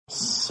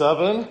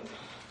7.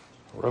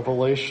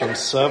 Revelation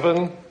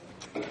 7.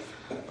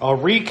 I'll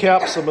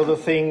recap some of the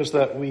things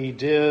that we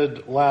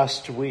did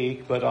last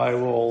week, but I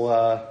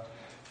will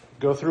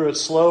go through it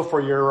slow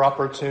for your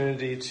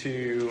opportunity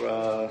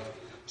to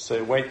say,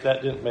 wait,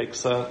 that didn't make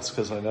sense,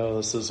 because I know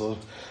this is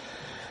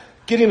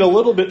getting a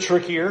little bit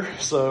trickier.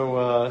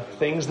 So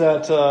things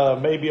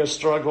that may be a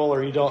struggle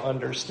or you don't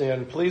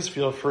understand, please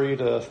feel free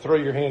to throw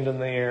your hand in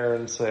the air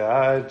and say,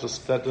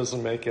 that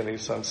doesn't make any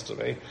sense to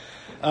me.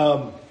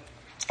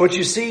 What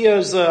you see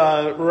as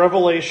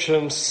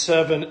Revelation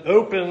 7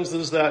 opens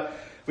is that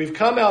we've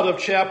come out of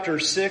chapter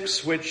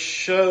 6, which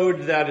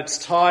showed that it's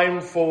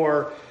time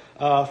for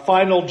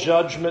final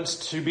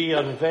judgments to be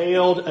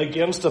unveiled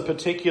against a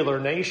particular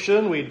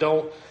nation. We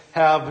don't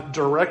have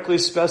directly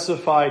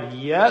specified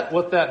yet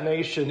what that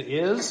nation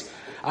is.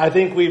 I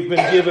think we've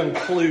been given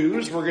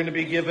clues. We're going to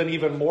be given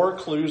even more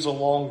clues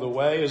along the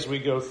way as we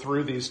go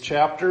through these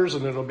chapters,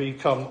 and it'll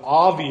become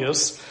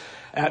obvious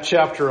at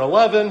chapter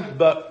 11,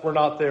 but we're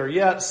not there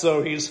yet.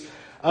 So he's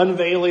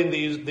unveiling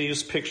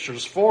these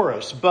pictures for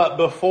us. But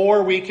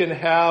before we can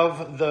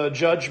have the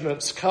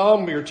judgments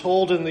come, we're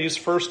told in these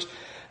first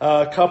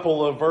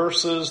couple of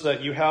verses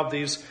that you have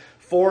these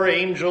 4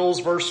 angels,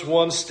 verse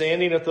 1,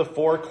 standing at the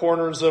 4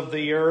 corners of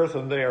the earth,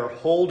 and they are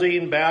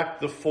holding back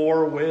the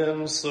 4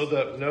 winds so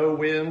that no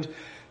wind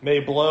may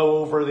blow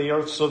over the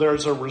earth. So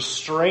there's a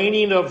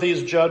restraining of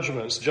these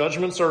judgments.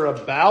 Judgments are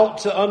about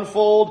to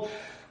unfold,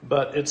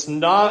 but it's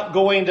not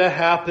going to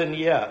happen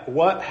yet.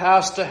 What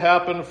has to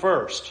happen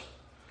first?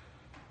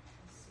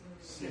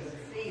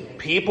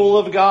 People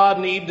of God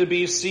need to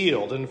be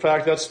sealed. In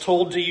fact, that's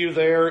told to you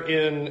there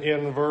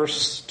in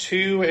verse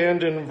 2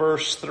 and in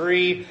verse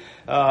 3.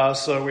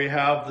 So we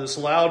have this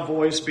loud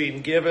voice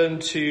being given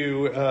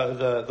to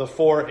the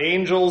 4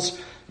 angels.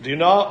 Do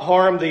not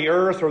harm the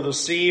earth or the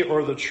sea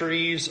or the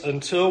trees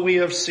until we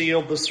have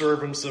sealed the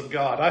servants of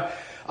God.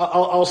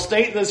 I'll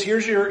state this.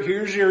 Here's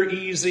your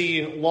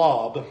easy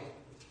lob.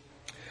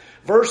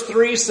 Verse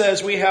 3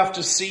 says we have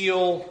to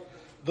seal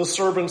the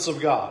servants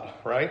of God,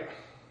 right?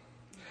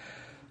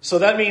 So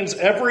that means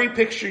every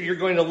picture you're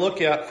going to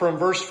look at from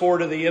verse 4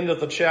 to the end of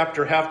the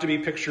chapter have to be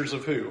pictures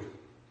of who?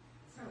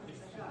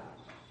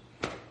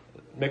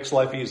 Makes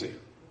life easy.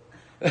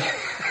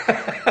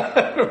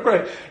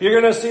 Right. You're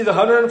going to see the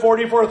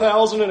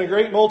 144,000 and a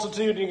great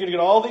multitude, and you're going to get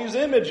all these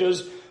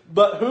images,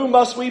 but who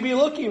must we be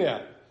looking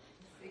at?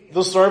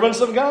 The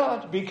servants of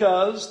God,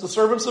 because the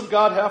servants of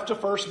God have to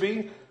first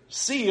be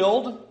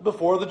sealed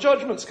before the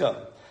judgments come.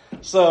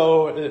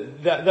 So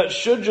that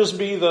should just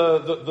be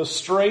the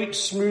straight,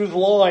 smooth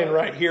line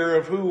right here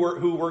of who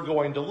we're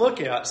going to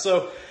look at.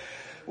 So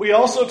we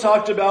also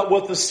talked about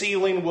what the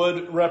sealing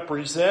would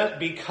represent.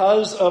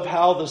 Because of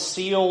how the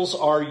seals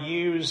are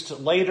used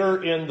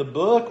later in the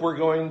book, we're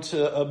going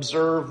to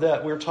observe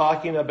that we're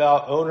talking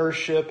about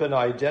ownership and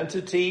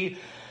identity.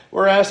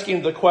 We're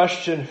asking the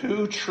question,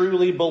 who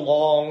truly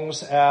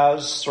belongs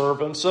as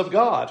servants of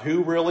God?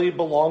 Who really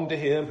belong to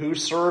Him? Who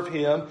serve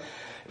Him?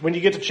 When you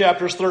get to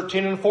chapters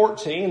 13 and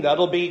 14,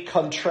 that'll be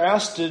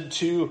contrasted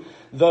to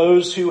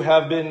those who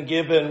have been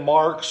given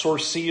marks or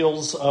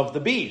seals of the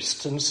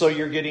beast. And so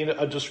you're getting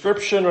a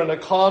description and a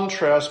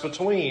contrast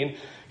between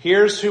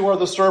here's who are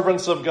the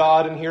servants of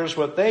God and here's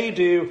what they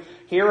do.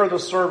 Here are the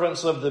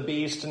servants of the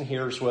beast and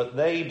here's what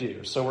they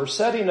do. So we're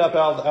setting up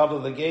out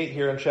of the gate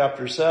here in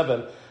chapter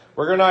 7.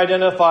 We're going to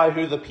identify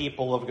who the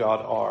people of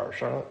God are.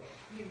 Charlotte?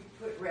 You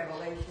put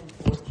Revelation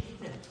 14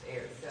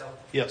 there, so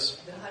yes.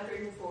 The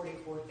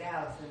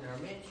 144,000 are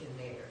mentioned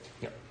there.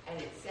 Yep.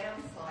 And it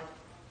sounds like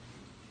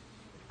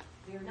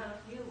they're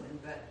not human,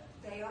 but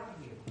they are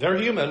human. They're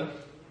human.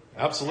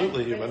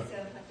 Absolutely human. It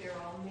sounds like they're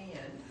all men.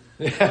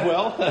 Yeah,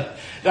 well,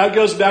 that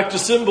goes back to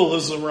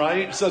symbolism,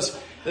 right? So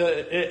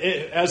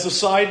as a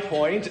side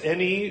point,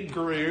 any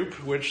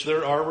group, which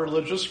there are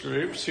religious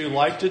groups who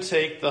like to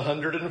take the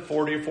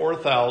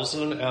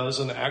 144,000 as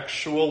an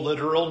actual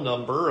literal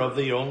number of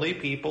the only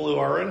people who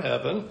are in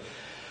heaven,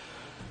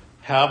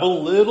 have a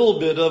little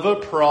bit of a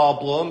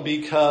problem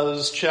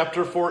because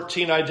chapter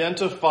 14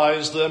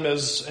 identifies them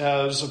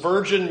as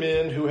virgin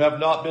men who have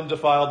not been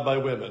defiled by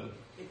women.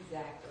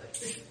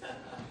 Exactly.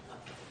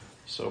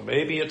 So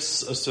maybe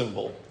it's a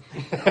symbol.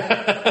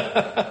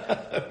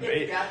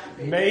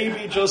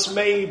 Maybe, just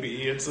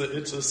maybe, it's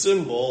a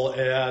symbol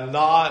and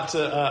not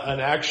an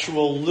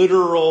actual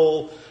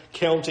literal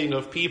counting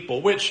of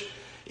people, which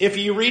if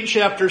you read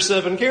chapter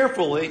 7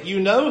 carefully, you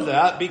know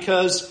that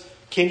because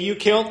can you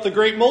count the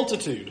great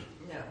multitude?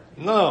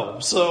 No.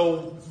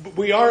 So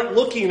we aren't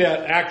looking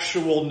at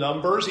actual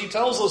numbers. He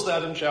tells us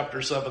that in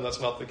chapter 7.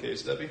 That's not the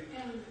case, Debbie.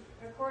 And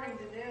according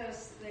to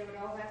this, they would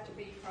all have to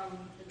be from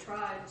the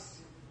tribes,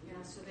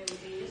 so they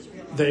would be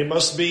Israelites. They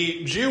must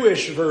be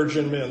Jewish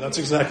virgin men. That's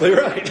exactly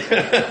right.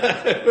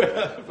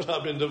 Have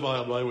not been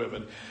defiled by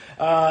women.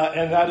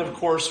 And that, of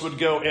course, would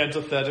go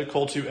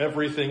antithetical to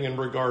everything in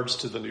regards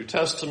to the New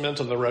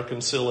Testament and the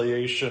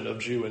reconciliation of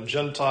Jew and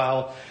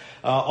Gentile.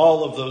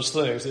 All of those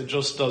things. It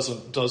just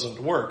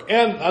doesn't work.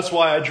 And that's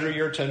why I drew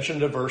your attention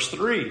to verse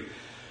 3.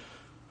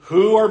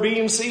 Who are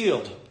being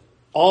sealed?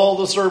 all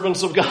the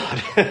servants of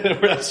God.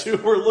 That's who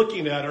we're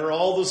looking at, are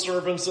all the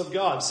servants of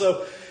God.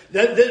 So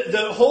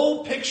the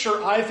whole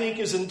picture, I think,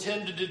 is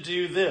intended to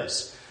do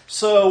this.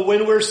 So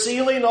when we're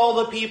sealing all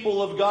the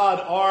people of God,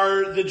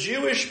 are the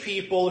Jewish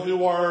people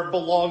who are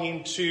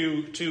belonging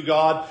to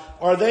God,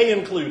 are they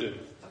included?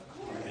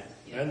 Of course.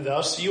 And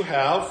thus you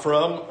have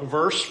from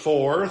verse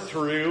 4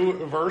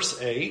 through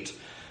verse 8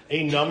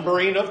 a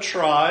numbering of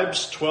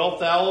tribes,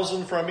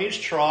 12,000 from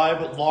each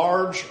tribe,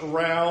 large,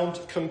 round,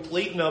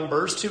 complete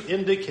numbers to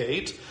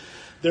indicate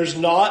there's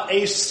not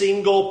a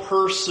single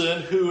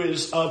person who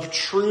is of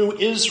true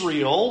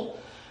Israel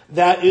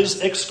that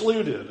is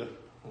excluded.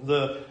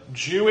 The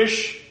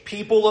Jewish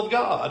people of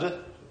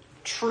God,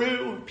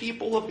 true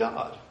people of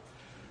God,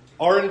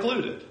 are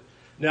included.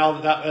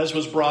 Now, that, as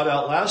was brought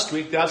out last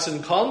week, that's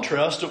in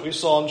contrast to what we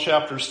saw in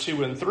chapters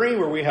 2 and 3,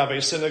 where we have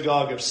a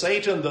synagogue of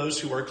Satan, those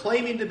who are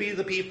claiming to be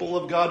the people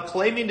of God,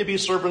 claiming to be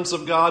servants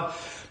of God.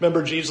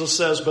 Remember, Jesus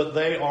says, but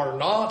they are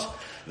not.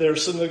 They're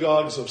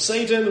synagogues of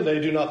Satan, and they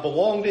do not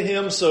belong to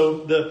him. So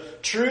the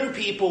true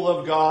people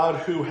of God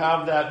who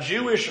have that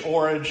Jewish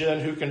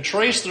origin, who can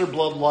trace their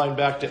bloodline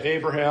back to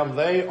Abraham,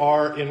 they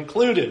are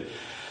included.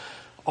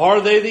 Are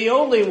they the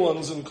only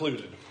ones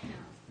included?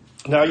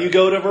 Now you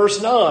go to verse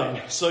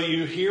 9. So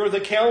you hear the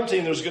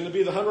counting. There's going to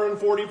be the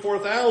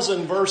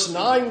 144,000. Verse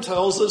 9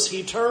 tells us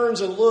he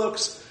turns and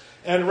looks,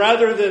 and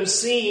rather than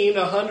seeing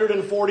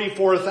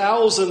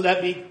 144,000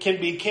 that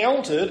can be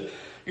counted,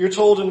 you're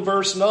told in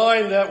verse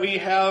 9 that we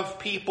have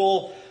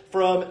people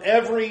from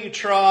every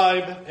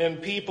tribe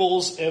and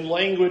peoples and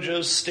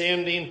languages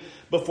standing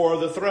before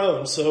the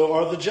throne. So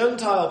are the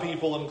Gentile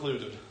people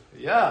included?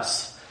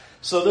 Yes.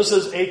 So this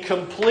is a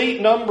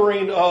complete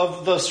numbering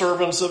of the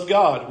servants of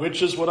God,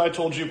 which is what I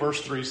told you verse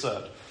 3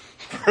 said.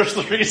 Verse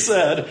 3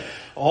 said,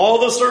 all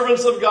the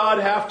servants of God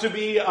have to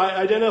be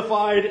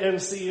identified and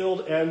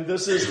sealed, and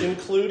this is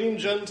including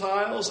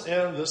Gentiles,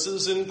 and this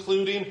is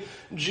including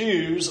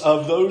Jews,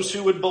 of those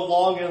who would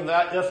belong in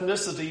that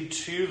ethnicity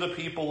to the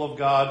people of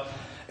God.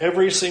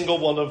 Every single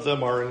one of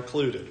them are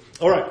included.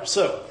 All right,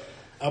 so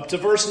up to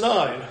verse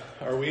 9.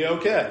 Are we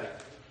okay?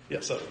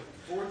 Yes, sir.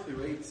 4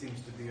 through 8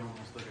 seems to be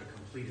almost like a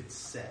completed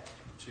set,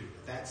 too.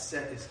 That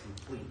set is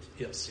complete.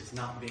 Yes. It's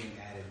not being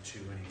added to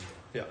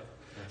anymore.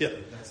 Yeah.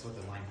 That's what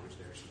the language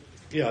there is.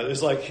 Yeah,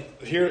 it's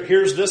like,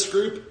 here's this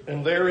group,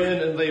 and they're in,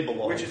 and they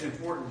belong. Which is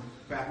important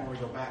back when we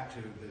go back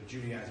to the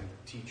Judaizing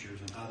teachers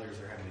and others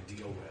they're having to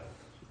deal with.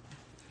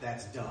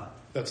 That's done.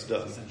 That's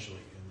done. Essentially.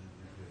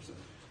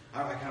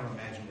 I kind of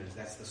imagine it as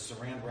that's the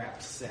saran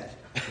wrap set.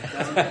 It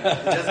doesn't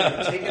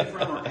get taken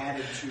from or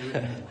added to it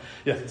anymore.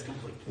 Yeah. It's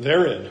complete.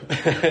 They're in.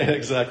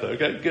 Exactly.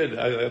 Okay, good.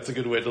 That's a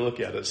good way to look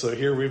at it. So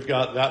here we've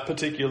got that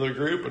particular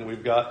group, and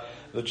we've got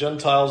the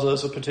Gentiles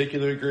as a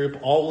particular group,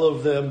 all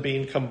of them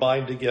being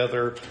combined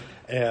together,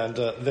 and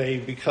they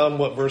become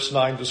what verse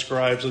 9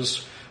 describes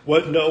as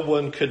what no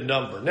one could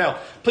number. Now,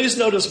 please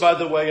notice, by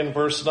the way, in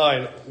verse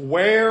 9,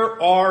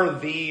 where are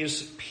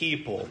these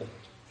people?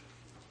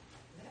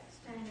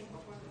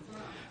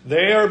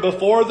 They are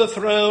before the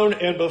throne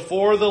and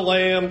before the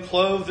Lamb,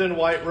 clothed in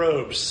white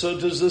robes. So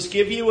does this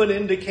give you an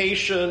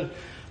indication,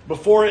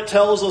 before it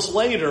tells us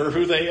later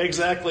who they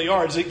exactly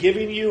are? Is it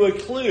giving you a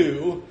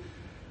clue,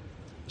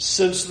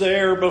 since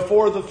they're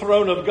before the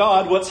throne of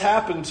God, what's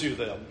happened to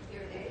them?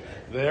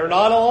 They're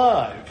not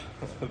alive.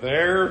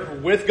 They're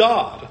with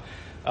God.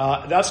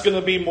 That's going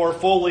to be more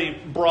fully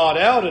brought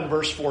out in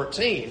verse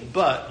 14.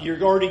 But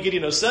you're already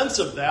getting a sense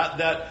of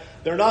that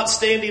they're not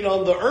standing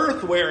on the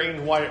earth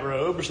wearing white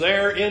robes.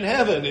 They're in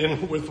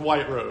heaven with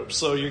white robes.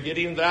 So you're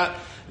getting that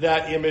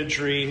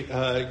imagery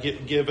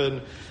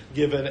given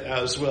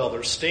as well.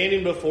 They're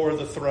standing before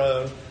the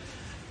throne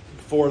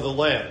for the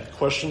Lamb.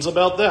 Questions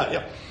about that? Yeah.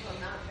 Well,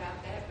 not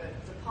about that,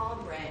 but the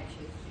palm branches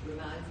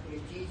reminds me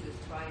of Jesus'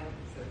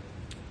 triumphant.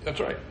 That's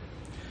right.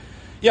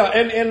 Yeah,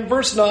 and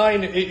verse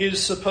 9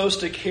 is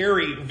supposed to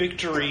carry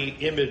victory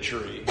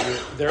imagery.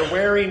 They're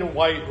wearing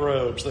white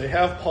robes. They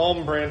have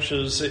palm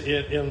branches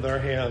in their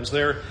hands.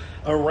 They're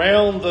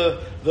around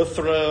the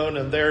throne,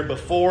 and they're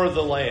before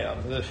the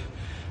Lamb.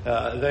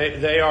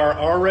 They are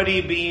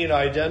already being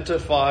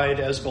identified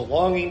as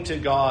belonging to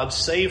God,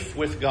 safe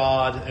with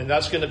God, and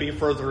that's going to be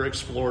further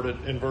explored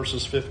in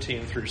verses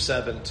 15 through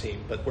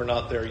 17, but we're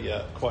not there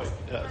yet quite.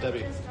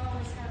 Debbie? I just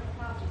always have a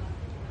problem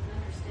with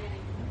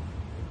understanding.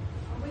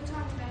 Are we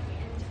talking about the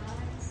end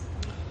times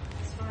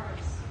as far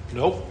as...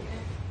 Nope.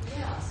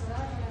 Yeah, so I don't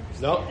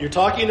understand. No, you're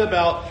talking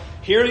about,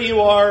 here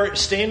you are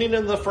standing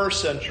in the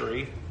first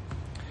century,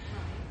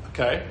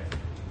 okay,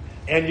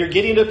 and you're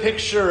getting a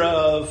picture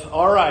of,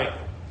 all right,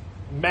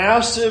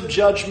 massive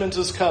judgment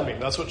is coming.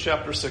 That's what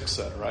chapter 6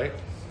 said, right?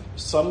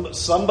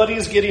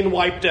 Somebody's getting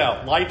wiped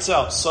out, lights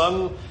out,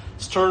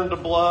 sun's turned to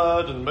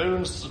blood, and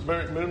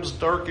moon's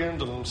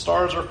darkened, and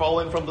stars are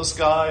falling from the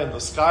sky, and the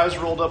sky's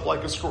rolled up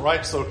like a scroll,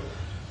 right? So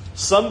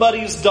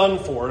somebody's done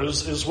for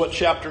is what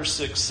chapter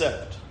 6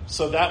 said.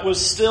 So that was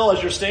still,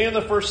 as you're staying in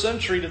the first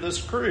century to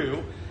this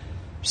crew,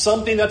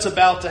 something that's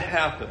about to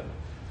happen.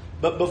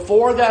 But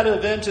before that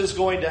event is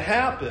going to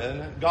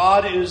happen,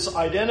 God is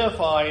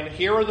identifying,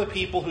 here are the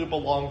people who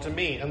belong to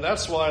me. And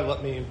that's why,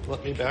 let me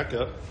back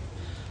up.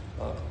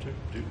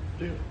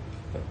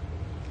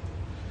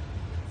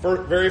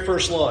 Very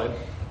first line.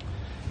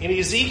 In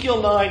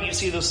Ezekiel 9, you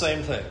see the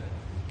same thing.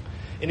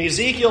 In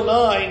Ezekiel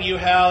 9, you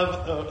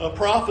have a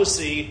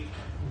prophecy,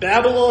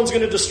 Babylon's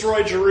going to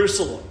destroy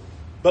Jerusalem.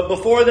 But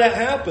before that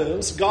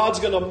happens, God's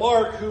going to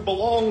mark who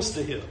belongs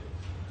to him.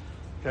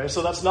 Okay,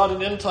 so that's not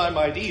an end-time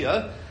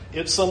idea.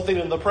 It's something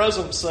in the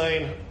present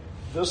saying,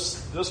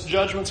 this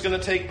judgment's going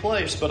to take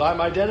place, but I'm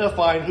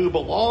identifying who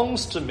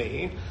belongs to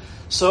me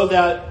so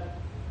that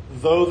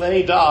though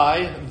they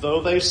die,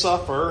 though they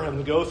suffer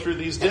and go through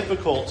these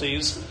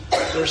difficulties,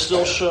 they're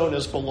still shown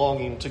as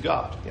belonging to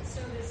God. Yeah.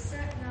 So the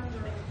set number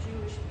of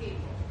Jewish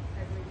people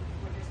that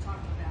we're just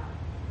talking about,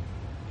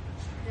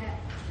 that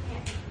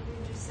can't,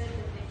 we just said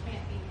that they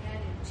can't be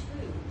added to,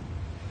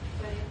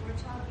 but if we're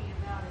talking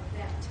about at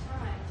that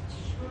time,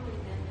 surely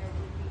then there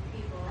would be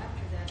people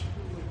after that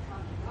who would come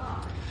to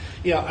God.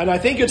 Yeah, and I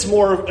think it's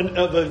more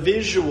of a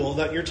visual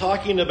that you're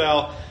talking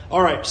about.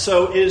 All right,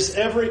 so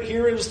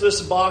here is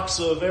this box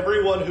of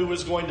everyone who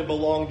is going to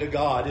belong to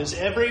God. Is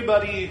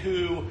everybody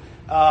who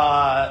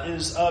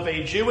is of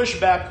a Jewish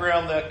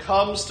background that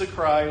comes to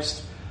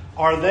Christ,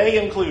 are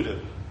they included?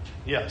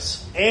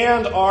 Yes.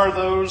 And are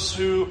those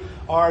who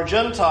are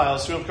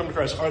Gentiles who have come to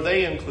Christ, are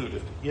they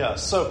included?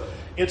 Yes. So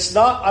it's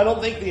not, I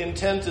don't think the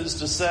intent is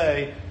to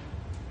say,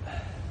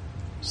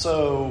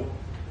 so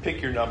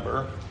pick your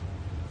number,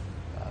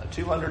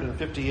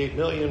 258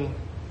 million.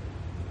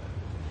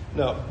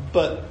 No,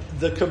 but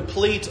the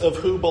complete of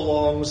who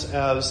belongs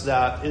as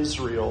that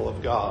Israel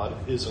of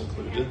God is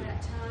included.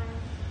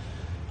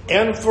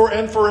 And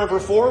forever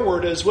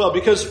forward as well.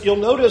 Because you'll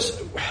notice,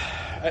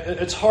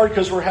 it's hard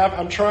because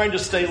I'm trying to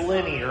stay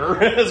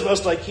linear as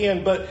best I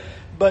can, but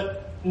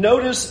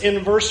notice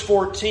in verse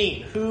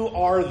 14, who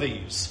are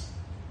these?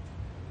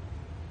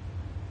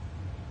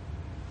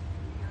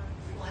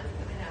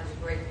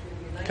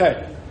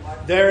 Okay.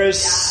 There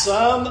is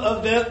some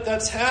event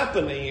that's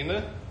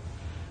happening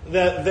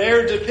that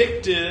they're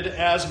depicted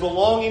as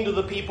belonging to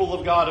the people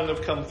of God and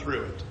have come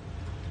through it.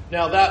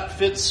 Now that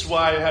fits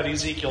why I had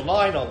Ezekiel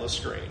 9 on the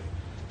screen.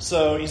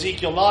 So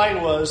Ezekiel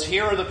 9 was,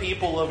 here are the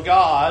people of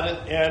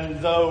God, and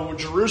though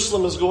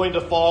Jerusalem is going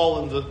to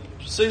fall and the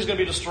city is going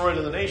to be destroyed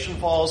and the nation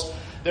falls,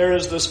 there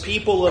is this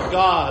people of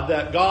God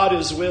that God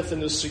is with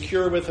and is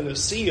secure with and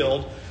is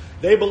sealed.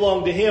 They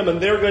belong to him, and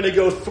they're going to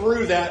go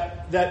through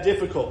that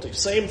difficulty.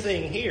 Same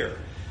thing here.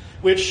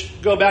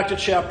 Which, go back to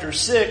chapter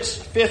 6,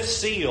 fifth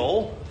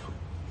seal.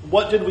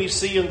 What did we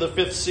see in the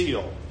fifth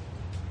seal?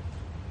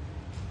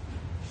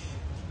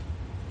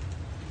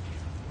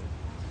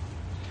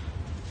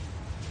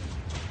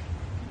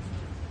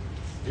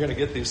 You're going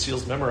to get these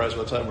seals memorized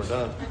by the time we're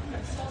done.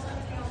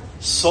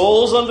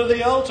 Souls under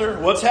the altar.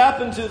 What's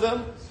happened to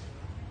them?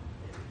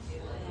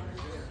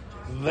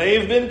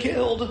 They've been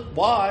killed.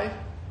 Why?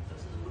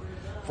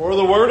 For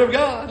the word of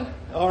God.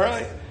 All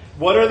right.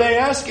 What are they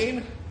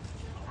asking?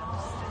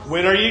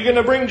 When are you going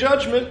to bring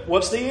judgment?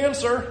 What's the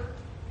answer?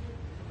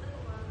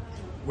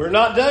 We're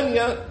not done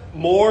yet.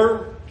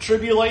 More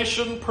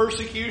tribulation,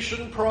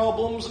 persecution,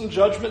 problems, and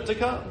judgment to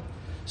come.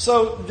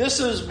 So this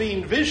is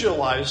being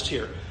visualized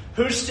here.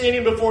 Who's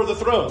standing before the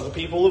throne? The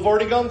people who've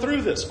already gone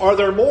through this. Are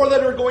there more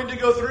that are going to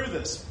go through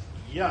this?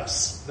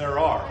 Yes, there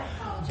are.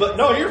 But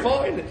no, you're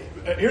fine.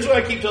 Here's what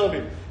I keep telling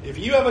people. If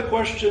you have a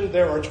question,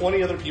 there are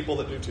 20 other people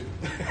that do too.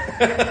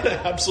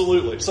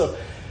 Absolutely. So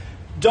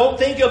don't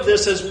think of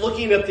this as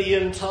looking at the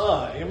end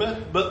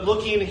time, but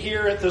looking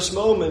here at this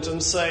moment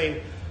and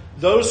saying,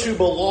 those who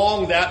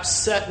belong, that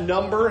set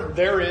number,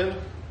 they're in.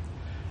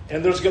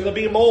 And there's going to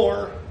be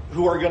more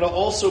who are going to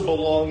also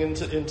belong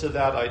into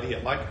that idea.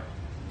 Mike?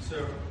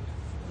 So,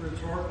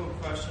 rhetorical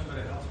question, but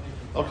it helps me.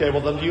 Okay,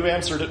 well then you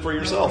answered it for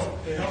yourself.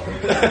 It helps me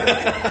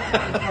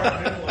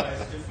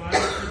compartmentalize.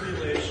 Define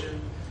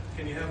tribulation.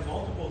 Can you have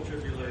multiple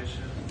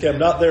tribulations? Okay, I'm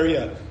not there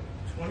yet.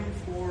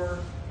 24,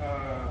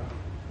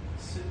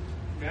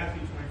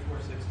 Matthew 24:16.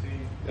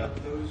 Yeah.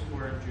 Those who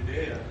are in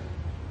Judea,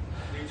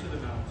 each of the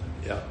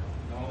mountains. Yeah.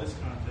 In all this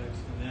context,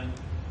 and then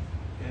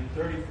in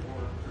 34,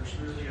 for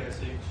surely I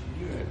say to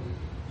you,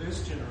 this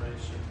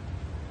generation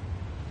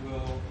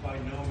will by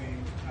no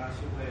means pass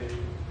away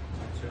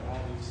until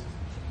all these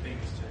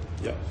things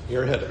take. Yep,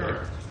 you're ahead of me.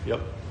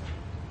 Yep.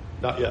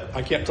 Not yet.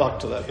 I can't talk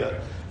to that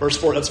yet. Verse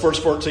 4, that's verse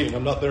 14.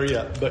 I'm not there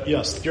yet. But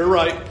yes, you're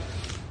right.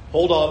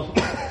 Hold on.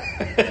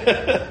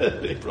 I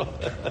think what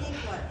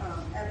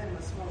Evan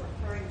was more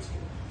referring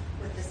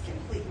to with this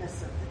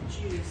completeness of the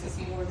Jews is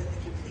more that the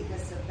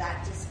completeness of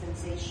that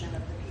dispensation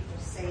of the people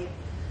saved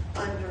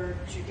under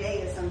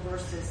Judaism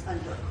versus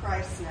under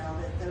Christ now,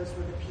 that those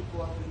were the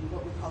people of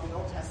what we call the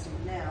Old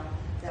Testament now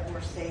that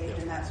were saved,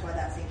 and that's why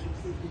that's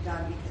incompletely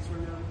done, because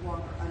we're no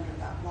longer under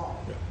that law.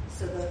 Yeah.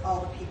 So that all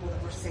the people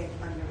that were saved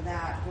under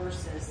that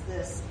versus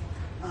this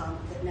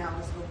that now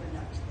is opened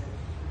up to the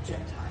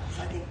Gentiles.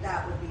 I think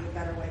that would be a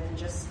better way than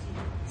just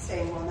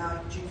saying, well, now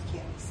Jews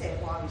can't be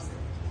saved. Well, obviously they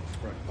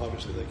can't. Right,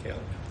 obviously they can.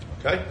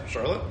 Okay,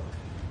 Charlotte?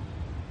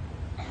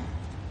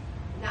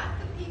 Not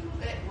the people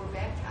that were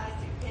baptized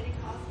at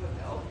Pentecost, but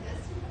the Old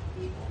Testament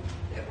people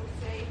that were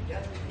saved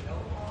under the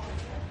old law.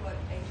 Is that what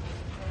they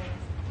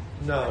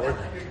No, were saying? we're-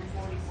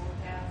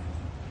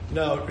 144,000.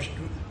 No,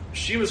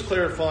 she was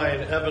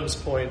clarifying Evan's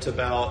point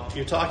about,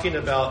 you're talking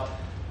about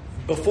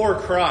before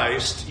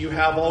Christ, you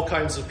have all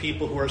kinds of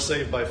people who are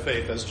saved by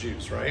faith as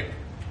Jews, right?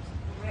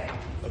 Correct.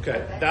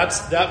 Okay,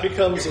 that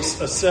becomes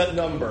a set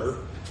number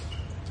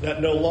that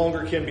no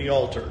longer can be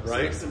altered,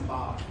 right?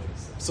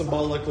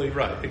 Symbolically,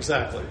 right,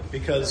 exactly.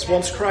 Because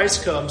once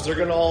Christ comes, they're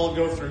going to all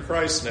go through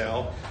Christ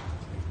now,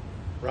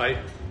 right?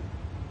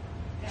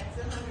 That's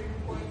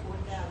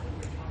 144,000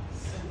 we're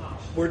talking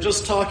about. We're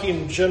just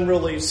talking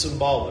generally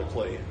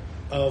symbolically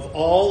of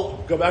all.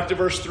 Go back to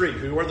verse 3.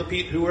 Who are the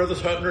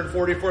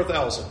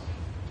 144,000?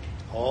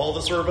 All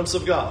the servants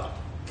of God,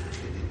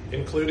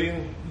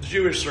 including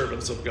Jewish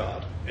servants of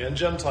God and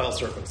Gentile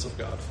servants of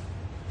God.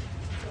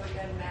 So it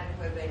doesn't matter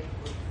whether they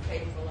were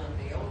faithful under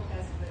the Old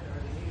Testament or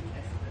the New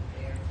Testament.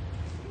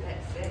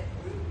 That's that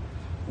group.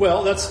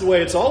 Well, that's the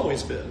way it's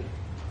always been,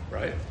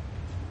 right?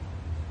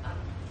 I'm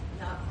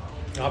not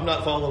following. I'm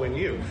not following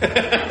you. I'm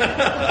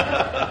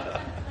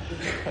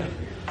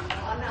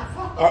not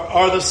following.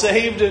 Are the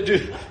saved?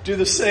 Do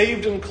the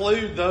saved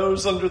include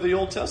those under the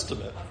Old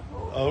Testament?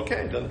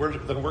 Okay, then we're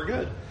good.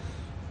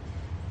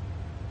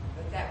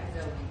 But that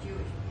was only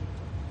Jewish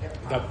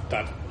people.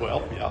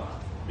 Well,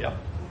 yeah,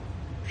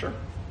 sure.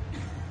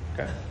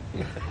 Okay.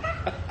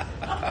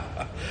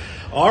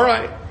 All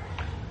right.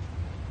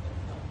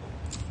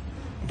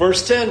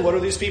 Verse 10. What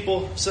are these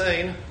people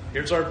saying?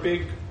 Here's our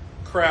big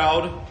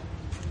crowd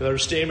that are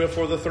standing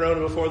before the throne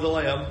and before the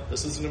Lamb.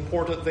 This is an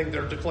important thing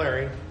they're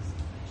declaring.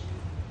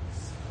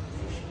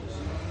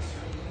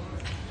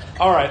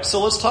 All right,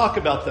 so let's talk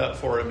about that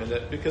for a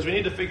minute because we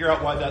need to figure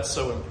out why that's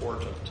so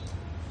important.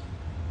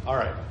 All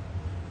right.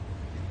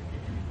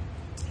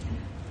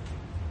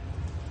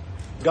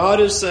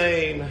 God is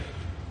saying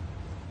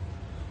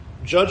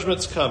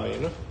judgment's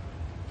coming,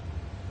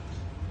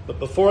 but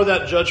before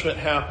that judgment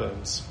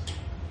happens,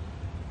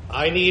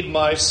 I need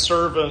my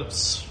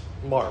servants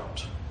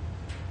marked.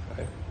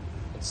 Okay?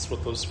 That's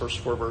what those first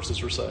 4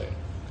 verses are saying.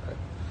 Okay?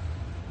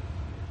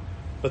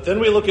 But then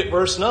we look at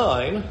verse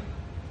 9.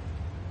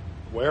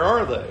 Where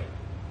are they?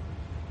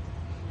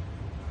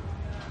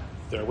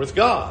 They're with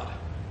God.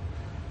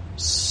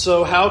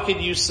 So how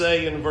can you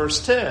say in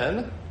verse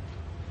 10,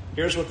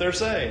 here's what they're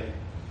saying.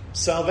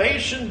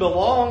 Salvation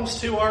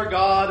belongs to our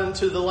God and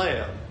to the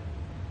Lamb.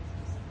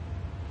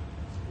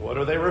 What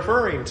are they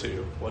referring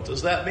to? What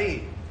does that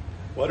mean?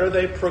 What are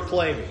they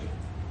proclaiming?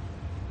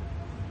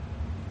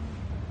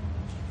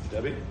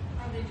 Debbie?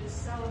 Are they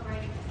just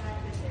celebrating the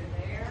fact that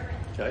they're there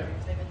and Okay.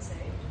 they've been saved?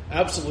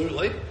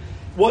 Absolutely.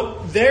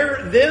 What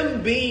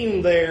them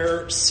being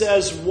there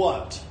says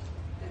what?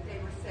 That they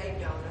were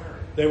saved on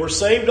earth. They were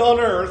saved on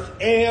earth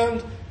They're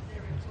victorious.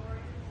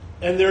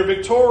 and they're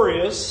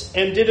victorious.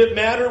 And did it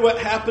matter what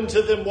happened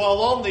to them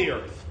while on the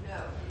earth? No.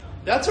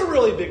 That's a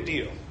really big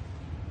deal,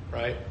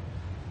 right?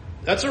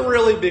 That's a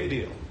really big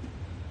deal.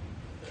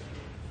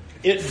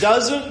 It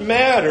doesn't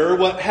matter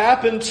what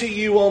happened to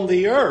you on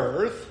the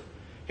earth.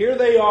 Here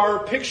they are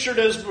pictured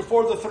as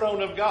before the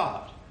throne of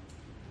God.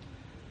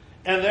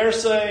 And they're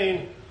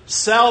saying,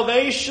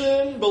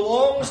 salvation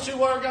belongs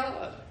to our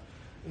God.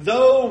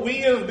 Though we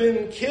have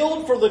been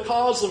killed for the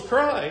cause of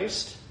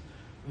Christ,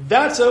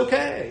 that's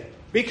okay.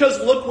 Because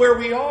look where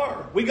we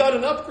are. We got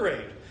an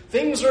upgrade.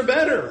 Things are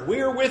better.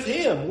 We are with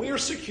Him. We are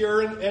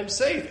secure and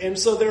safe. And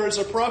so there is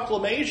a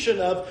proclamation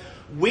of,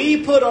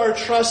 we put our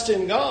trust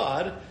in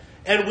God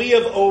and we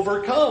have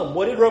overcome.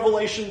 What did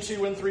Revelation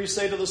 2 and 3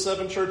 say to the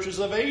 7 churches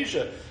of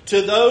Asia?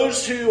 To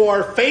those who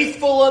are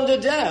faithful unto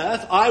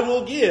death, I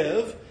will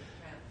give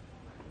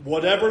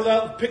whatever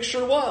that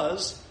picture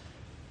was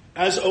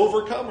as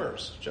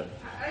overcomers. Jen?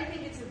 I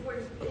think it's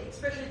important,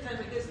 especially in times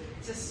like this,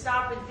 to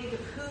stop and think of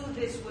who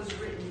this was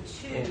written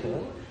to.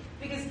 Mhm.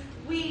 Because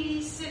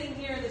we, sitting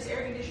here in this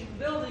air-conditioned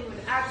building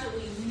with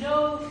absolutely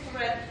no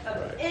threat of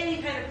Right.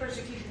 any kind of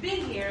persecution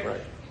being here,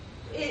 Right.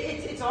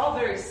 it's all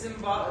very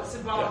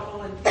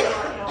symbolical and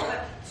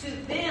that. To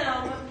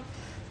them,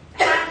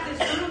 half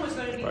this room was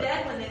going to be Right.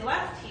 dead when they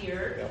left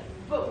here. Yeah.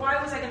 But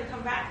why was I going to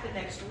come back the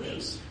next week?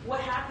 Yes. What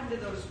happened to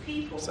those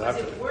people?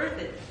 Exactly. Was it worth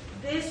it?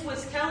 This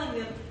was telling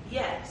them,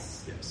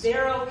 yes, Yes.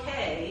 they're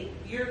okay.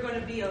 You're going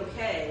to be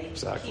okay.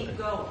 Exactly. Keep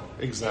going.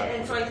 Exactly.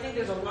 And so I think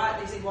there's a lot,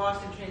 they say lost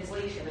in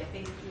translation. I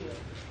think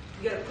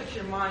you got to put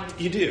your mind.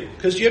 You do.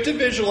 Because you have to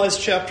visualize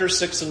chapter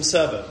 6 and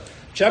 7.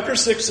 Chapter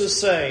 6 is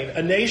saying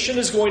a nation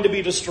is going to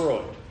be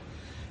destroyed.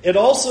 It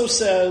also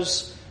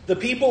says the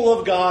people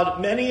of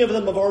God, many of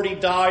them have already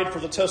died for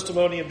the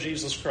testimony of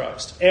Jesus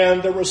Christ.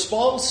 And the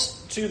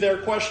response to their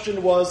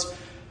question was,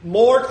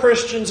 more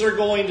Christians are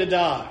going to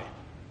die.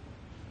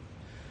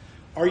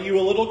 Are you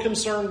a little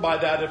concerned by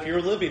that if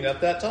you're living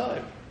at that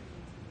time?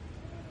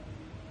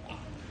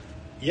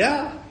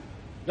 Yeah.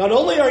 Not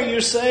only are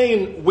you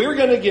saying we're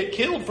going to get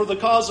killed for the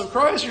cause of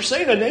Christ, you're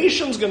saying a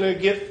nation's going to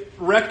get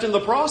wrecked in the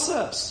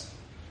process.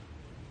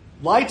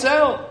 Lights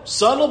out.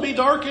 Sun will be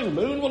darkened.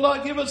 Moon will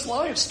not give its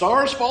light.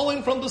 Stars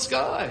falling from the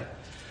sky.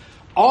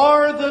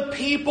 Are the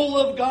people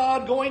of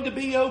God going to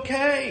be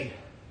okay?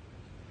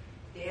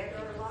 Dead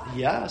or alive?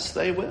 Yes,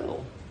 they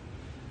will.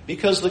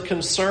 Because the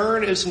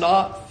concern is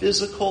not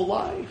physical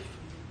life,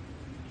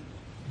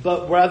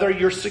 but rather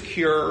you're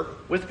secure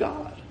with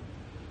God.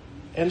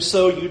 And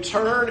so you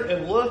turn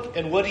and look,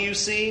 and what do you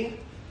see?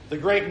 The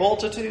great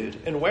multitude.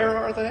 And where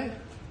are they?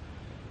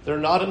 They're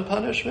not in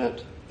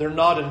punishment. They're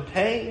not in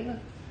pain.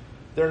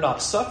 They're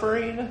not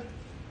suffering.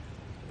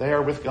 They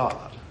are with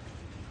God.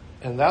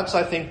 And that's,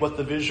 I think, what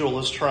the visual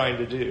is trying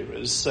to do,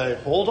 is say,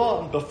 hold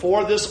on,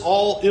 before this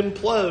all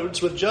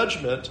implodes with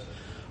judgment,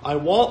 I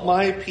want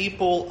my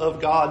people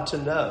of God to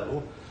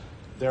know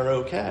they're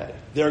okay.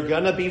 They're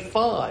going to be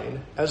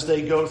fine as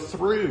they go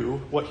through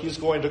what he's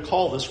going to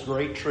call this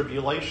great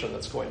tribulation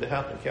that's going to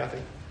happen.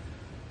 Kathy?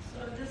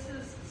 So this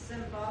is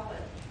symbolic.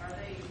 Are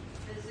they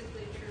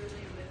physically,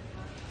 truly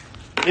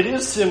with God? It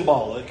is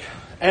symbolic.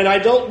 And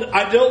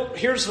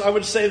I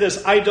would say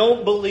this, I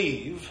don't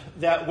believe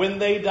that when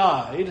they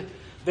died,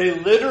 they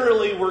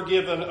literally were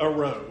given a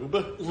robe,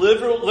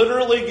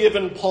 literally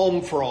given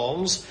palm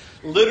fronds,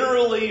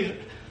 literally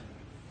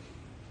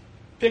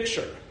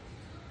picture.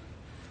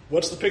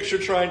 What's the picture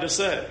trying to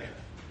say?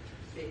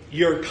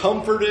 You're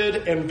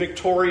comforted and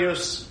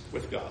victorious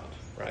with God,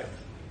 right?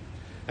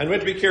 And we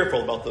have to be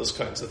careful about those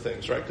kinds of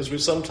things, right? Because we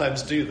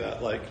sometimes do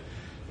that. Like,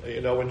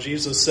 when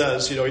Jesus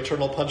says,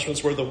 eternal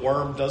punishment's where the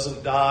worm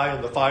doesn't die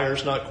and the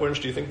fire's not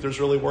quenched. Do you think there's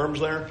really worms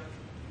there?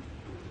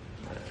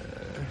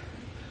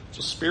 It's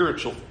a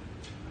spiritual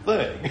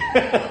thing.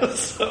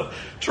 So,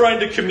 trying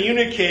to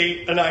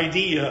communicate an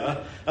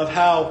idea of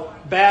how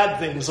bad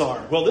things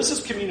are. Well, this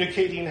is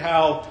communicating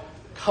how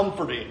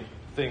comforting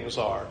things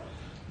are.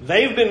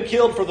 They've been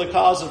killed for the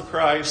cause of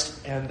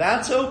Christ, and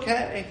that's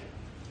okay.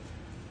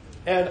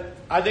 And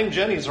I think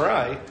Jenny's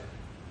right.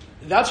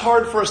 That's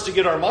hard for us to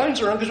get our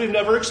minds around because we've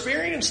never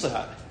experienced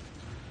that.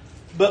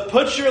 But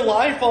put your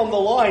life on the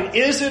line.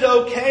 Is it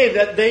okay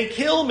that they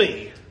kill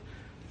me?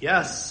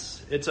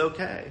 Yes, it's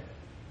okay.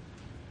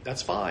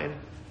 That's fine.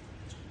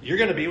 You're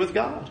going to be with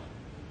God.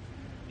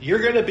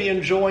 You're going to be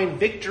enjoying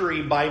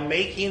victory by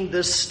making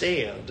this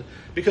stand.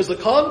 Because the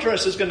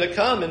contrast is going to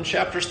come in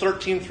chapters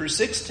 13 through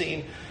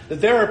 16, that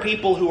there are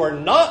people who are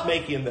not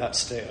making that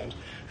stand,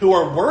 who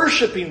are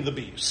worshiping the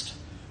beast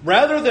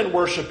rather than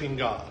worshiping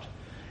God.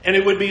 And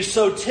it would be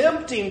so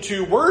tempting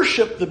to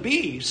worship the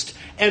beast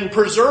and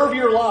preserve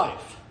your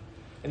life.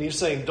 And he's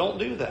saying, don't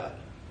do that.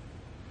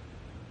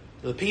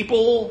 The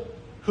people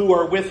who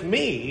are with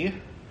me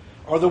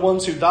are the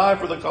ones who die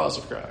for the cause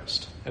of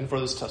Christ and for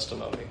this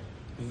testimony.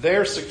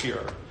 They're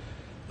secure.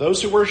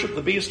 Those who worship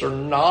the beast are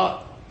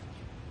not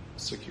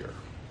secure.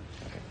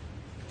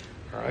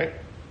 Okay. All right.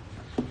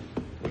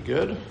 We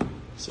good?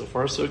 So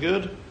far, so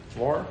good?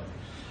 More?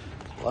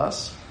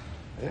 Less?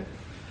 Okay.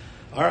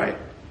 All right.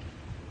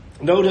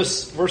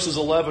 Notice verses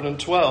 11 and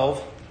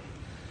 12.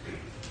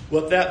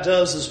 What that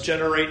does is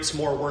generates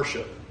more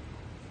worship.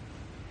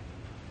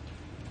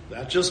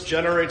 That just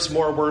generates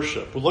more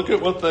worship. Look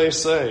at what they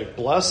say.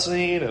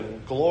 Blessing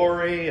and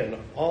glory and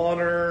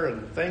honor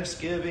and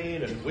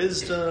thanksgiving and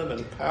wisdom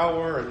and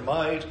power and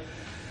might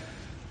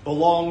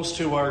belongs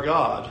to our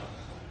God.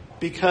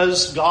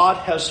 Because God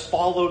has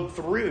followed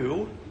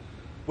through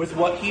with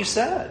what he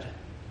said.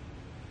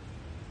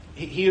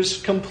 He has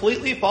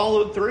completely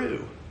followed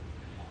through.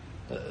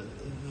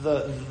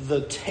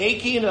 The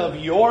taking of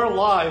your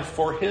life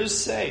for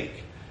his sake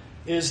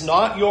is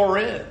not your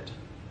end.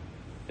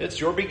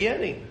 It's your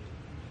beginning.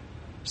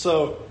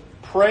 So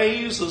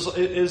praise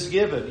is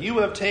given. You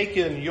have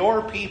taken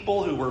your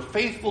people who were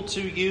faithful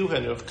to you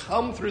and have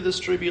come through this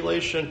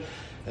tribulation,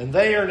 and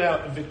they are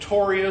now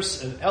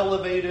victorious and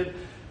elevated,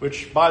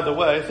 which, by the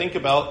way, think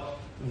about,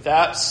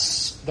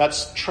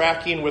 that's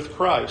tracking with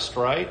Christ,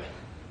 right?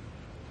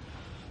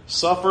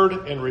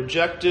 Suffered and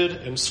rejected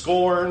and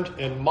scorned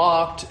and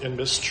mocked and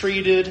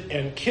mistreated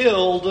and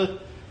killed.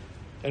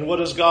 And what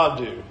does God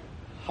do?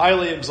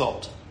 Highly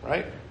exalt,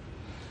 right?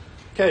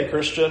 Okay,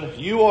 Christian,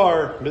 you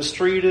are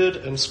mistreated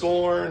and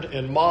scorned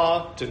and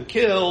mocked and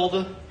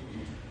killed.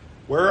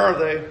 Where are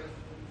they?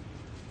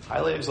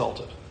 Highly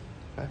exalted.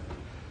 Okay?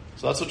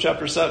 So that's what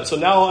chapter 7. So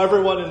now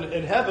everyone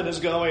in heaven is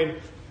going,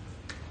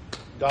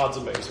 God's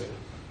amazing.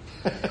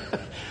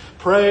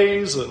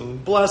 Praise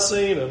and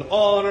blessing and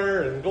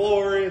honor and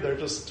glory. They're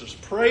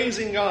just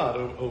praising God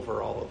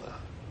over all of that.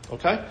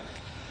 Okay?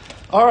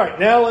 All right,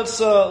 now let's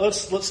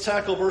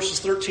tackle verses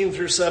 13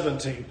 through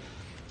 17.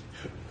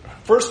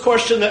 First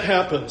question that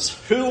happens,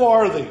 who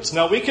are these?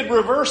 Now we could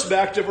reverse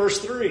back to verse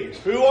 3.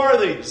 Who are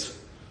these?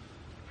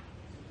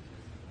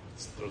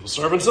 They're the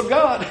servants of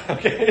God.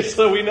 Okay,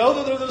 so we know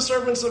that they're the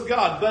servants of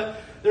God,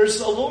 but there's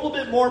a little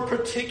bit more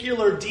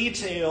particular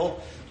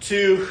detail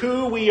to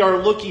who we are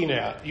looking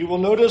at. You will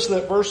notice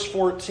that verse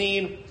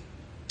 14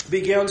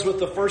 begins with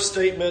the first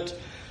statement,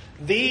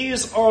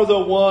 these are the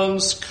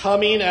ones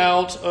coming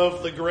out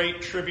of the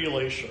great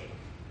tribulation.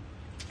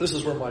 This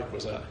is where Mike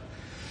was at.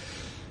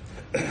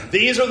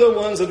 These are the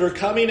ones that are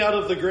coming out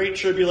of the Great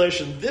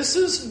Tribulation. This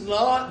is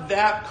not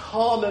that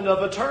common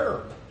of a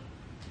term.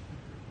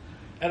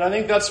 And I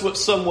think that's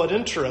what's somewhat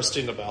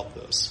interesting about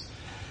this,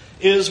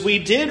 is we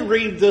did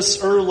read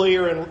this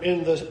earlier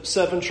in the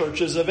 7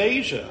 churches of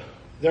Asia.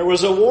 There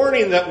was a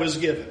warning that was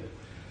given.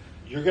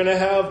 You're going to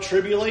have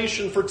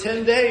tribulation for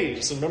 10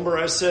 days. And remember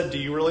I said, do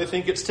you really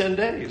think it's 10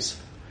 days?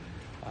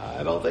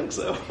 I don't think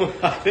so.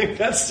 I think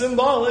that's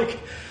symbolic.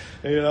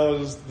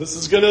 This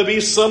is going to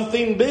be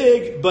something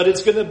big, but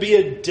it's going to be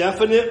a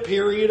definite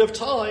period of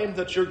time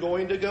that you're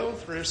going to go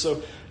through.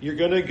 So you're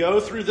going to go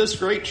through this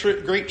great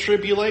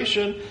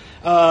tribulation.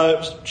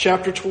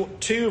 Chapter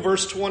 2,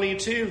 verse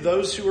 22,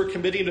 those who are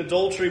committing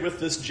adultery with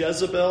this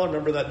Jezebel,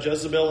 remember that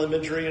Jezebel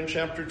imagery in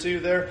chapter 2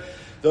 there?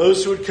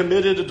 Those who had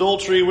committed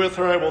adultery with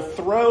her, I will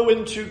throw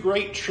into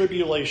great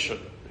tribulation.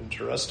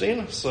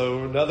 Interesting.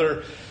 So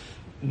another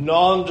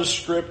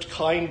nondescript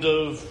kind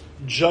of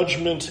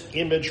judgment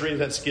imagery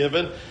that's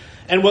given.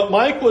 And what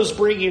Mike was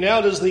bringing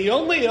out is the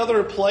only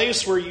other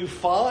place where you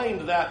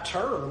find that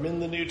term in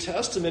the New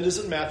Testament is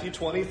in Matthew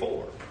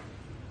 24.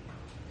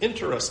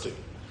 Interesting.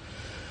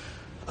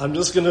 I'm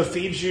just going to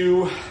feed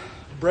you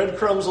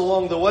breadcrumbs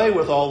along the way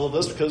with all of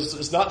this, because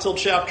it's not till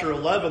chapter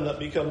 11 that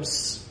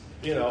becomes,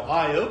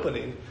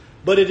 eye-opening.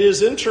 But it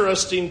is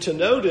interesting to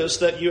notice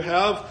that you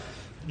have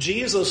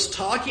Jesus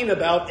talking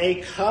about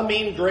a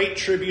coming great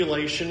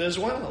tribulation as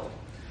well.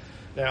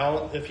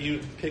 Now, if you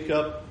pick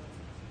up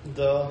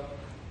the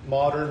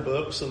modern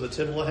books and the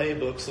Tim LaHaye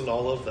books and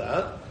all of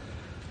that,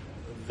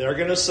 they're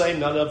going to say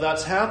none of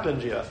that's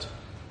happened yet.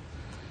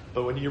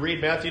 But when you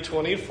read Matthew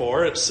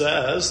 24, it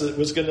says it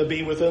was going to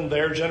be within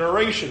their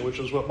generation, which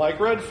is what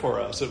Mike read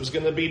for us. It was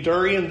going to be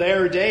during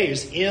their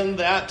days, in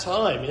that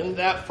time, in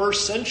that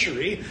first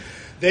century,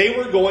 they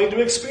were going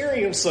to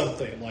experience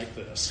something like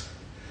this.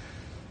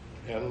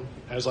 And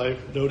as I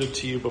noted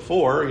to you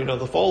before,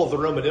 the fall of the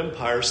Roman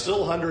Empire is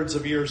still hundreds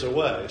of years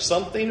away.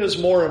 Something is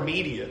more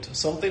immediate.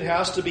 Something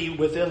has to be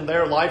within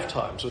their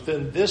lifetimes.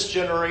 Within this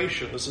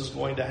generation, this is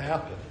going to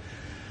happen.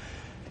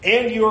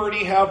 And you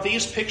already have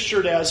these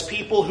pictured as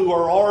people who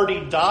are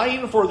already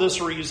dying for this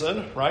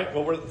reason, right?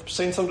 Well, we're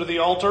saying something to the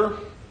altar.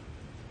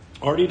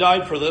 Already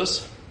died for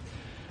this.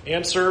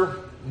 Answer,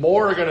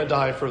 more are going to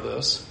die for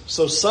this.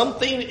 So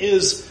something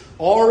is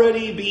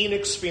already being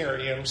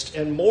experienced,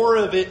 and more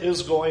of it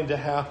is going to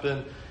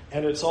happen,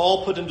 and it's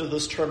all put into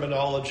this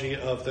terminology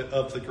of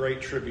the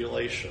Great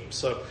Tribulation.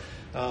 So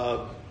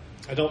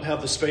I don't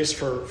have the space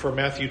for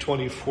Matthew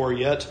 24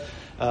 yet,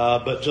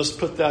 but just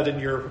put that in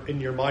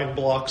your mind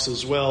blocks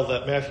as well,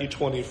 that Matthew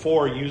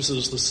 24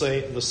 uses the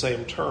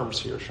same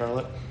terms here,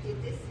 Charlotte.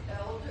 Did this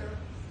elder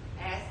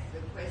ask the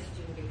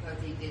question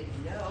because he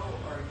didn't know,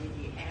 or did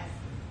he ask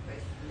the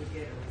question to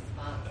get a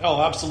response?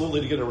 Oh,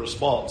 absolutely, to get a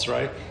response,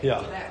 right?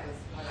 Yeah. So that was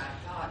what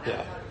I thought. Yeah. I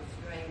thought it was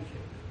strange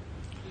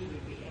that he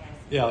would be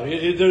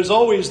asking. Yeah, there's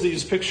always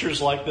these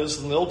pictures like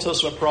this, and the Old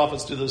Testament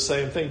prophets do the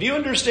same thing. Do you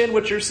understand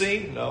what you're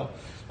seeing? No.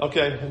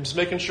 Okay, I'm just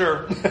making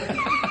sure.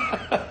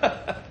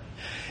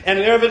 And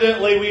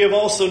evidently we have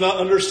also not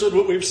understood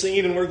what we've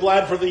seen, and we're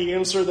glad for the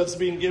answer that's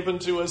being given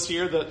to us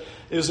here that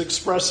is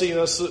expressing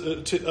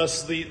to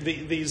us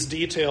these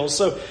details.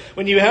 So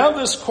when you have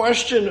this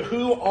question,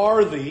 who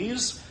are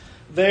these?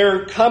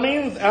 They're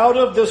coming out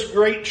of this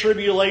great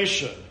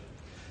tribulation.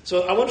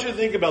 So I want you to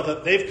think about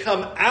that. They've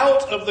come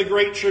out of the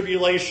great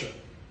tribulation.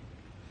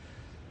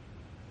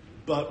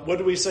 But what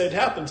do we say had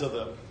happened to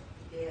them?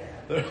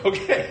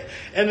 Okay,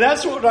 and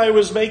that's what I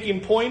was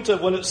making point of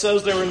when it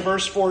says there in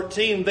verse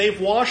 14, they've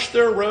washed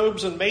their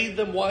robes and made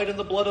them white in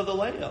the blood of the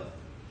Lamb.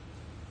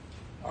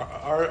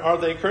 Are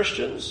they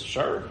Christians?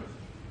 Sure.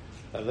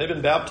 Have they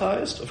been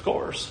baptized? Of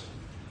course.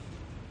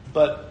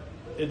 But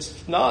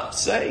it's not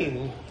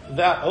saying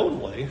that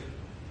only.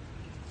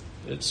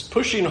 It's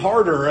pushing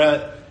harder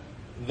at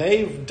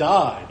they've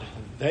died.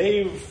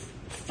 They've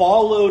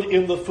followed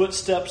in the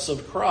footsteps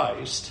of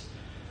Christ.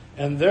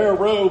 And their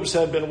robes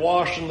have been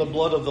washed in the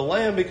blood of the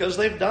Lamb because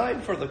they've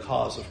died for the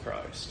cause of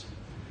Christ.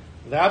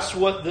 That's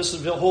what this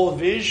whole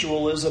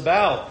visual is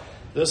about.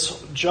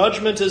 This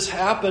judgment is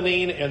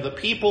happening and the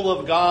people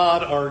of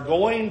God are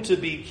going to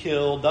be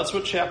killed. That's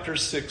what chapter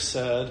 6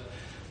 said.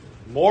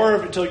 More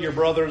until your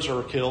brothers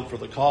are killed for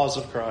the cause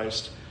of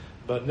Christ.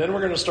 But then we're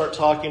going to start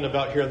talking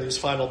about here in these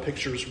final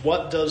pictures,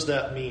 what does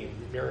that mean,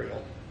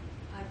 Muriel?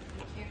 I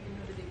can't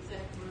remember the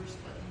exact verse,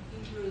 but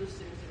in Hebrews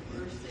there's a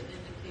verse that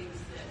indicates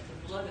that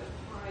the blood of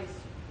Christ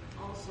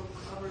also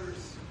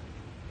covers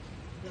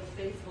the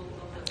faithful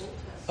of the Old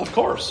Testament. Of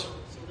course.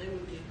 So they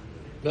would be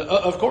included.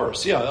 Of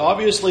course, yeah.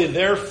 Obviously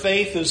their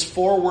faith is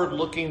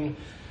forward-looking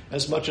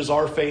as much as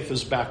our faith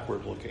is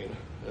backward-looking.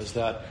 Is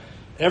that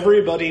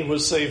everybody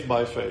was saved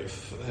by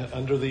faith.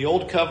 Under the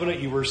Old Covenant,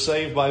 you were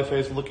saved by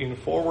faith, looking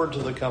forward to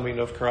the coming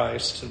of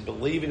Christ and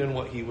believing in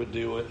what He would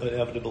do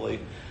inevitably.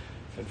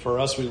 And for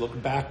us, we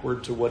look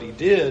backward to what He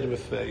did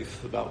with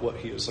faith about what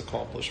He has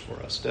accomplished for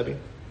us. Debbie?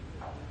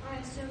 I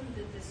assume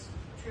that this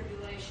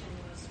tribulation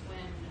was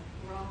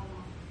when Rome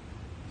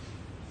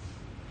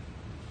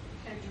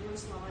had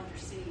Jerusalem under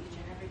siege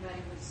and everybody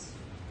was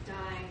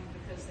dying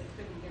because they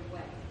couldn't get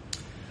away.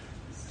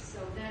 So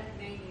that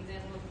made me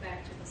then look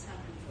back to this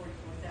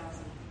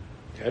 144,000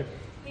 Okay.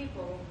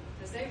 people,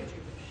 because they were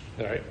Jewish.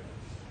 All right.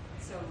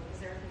 So is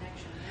there a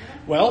connection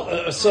there?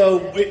 Well,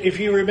 so if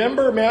you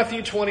remember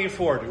Matthew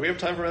 24, do we have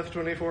time for Matthew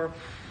 24?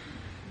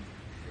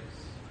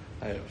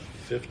 I have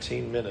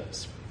 15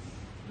 minutes.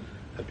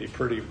 That'd be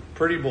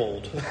pretty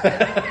bold.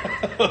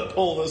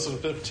 Pull this in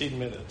 15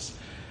 minutes.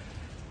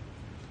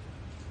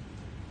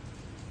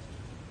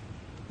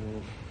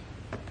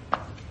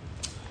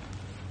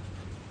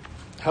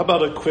 How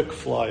about a quick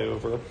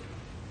flyover?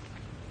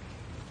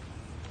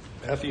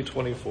 Matthew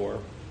 24.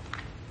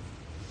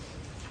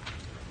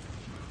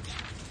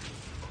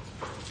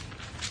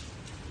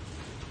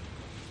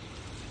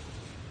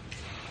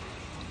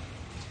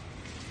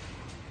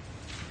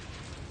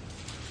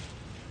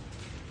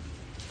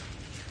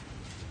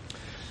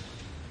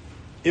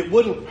 It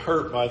wouldn't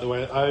hurt, by the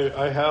way.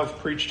 I have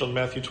preached on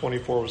Matthew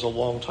 24. It was a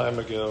long time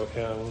ago,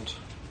 and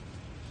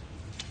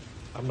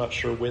I'm not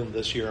sure when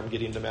this year I'm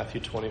getting to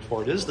Matthew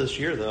 24. It is this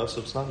year, though,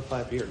 so it's not in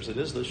 5 years. It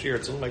is this year.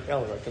 It's on my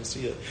calendar. I can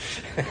see it.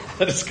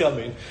 It's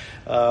coming.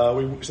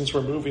 Since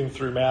we're moving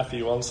through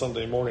Matthew on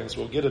Sunday mornings,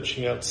 we'll get a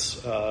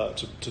chance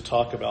to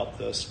talk about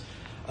this.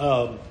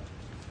 But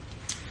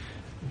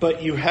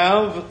you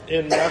have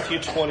in Matthew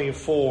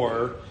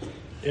 24...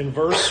 in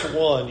verse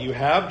 1, you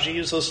have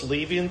Jesus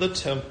leaving the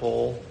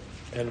temple,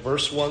 and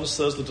verse 1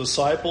 says the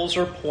disciples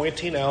are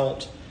pointing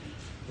out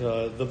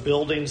the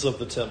buildings of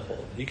the temple.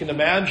 You can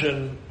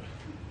imagine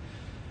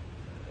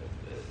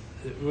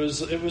it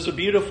was a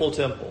beautiful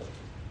temple.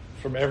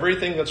 From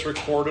everything that's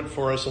recorded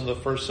for us in the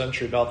first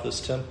century about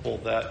this temple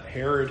that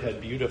Herod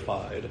had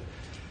beautified,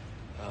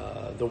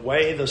 the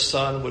way the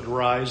sun would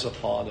rise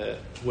upon it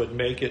would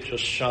make it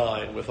just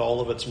shine with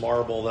all of its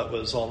marble that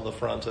was on the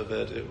front of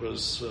it. It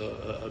was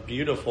a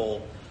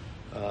beautiful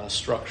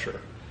structure.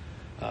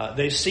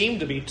 They seem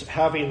to be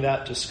having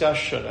that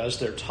discussion as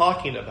they're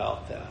talking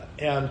about that.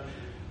 And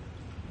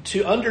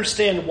to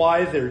understand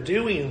why they're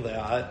doing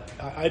that,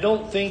 I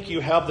don't think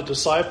you have the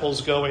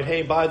disciples going,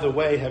 hey, by the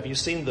way, have you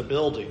seen the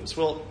buildings?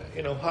 Well,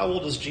 how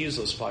old is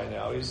Jesus by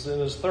now? He's in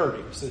his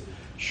 30s.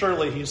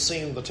 Surely he's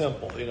seen the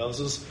temple. This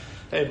is...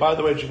 Hey, by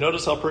the way, did you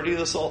notice how pretty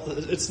this all...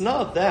 It's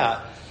not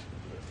that.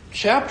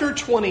 Chapter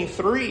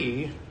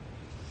 23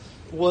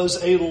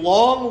 was a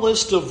long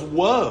list of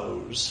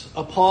woes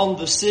upon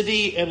the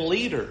city and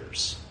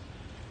leaders.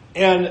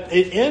 And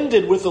it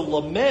ended with a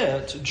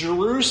lament,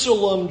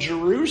 Jerusalem,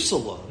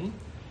 Jerusalem,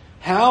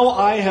 how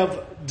I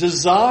have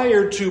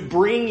desired to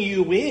bring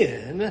you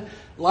in,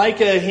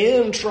 like a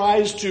hen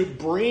tries to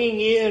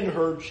bring in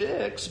her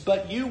chicks,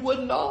 but you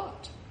would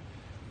not.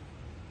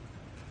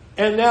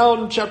 And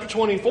now chapter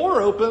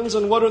 24 opens,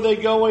 and what are they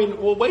going?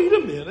 Well, wait a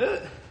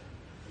minute.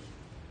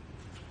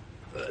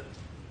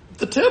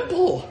 The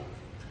temple.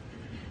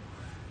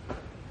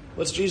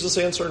 What's Jesus'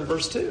 answer in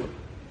verse 2?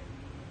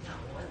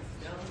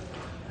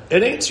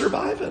 It ain't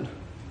surviving.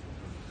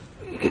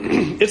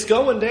 It's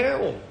going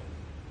down.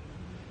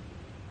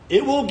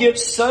 It will get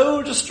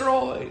so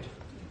destroyed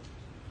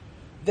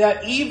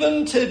that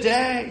even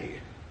today,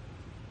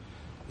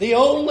 the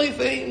only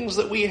things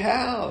that we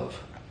have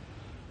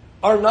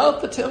are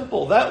not the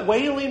temple. That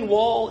Wailing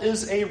Wall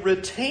is a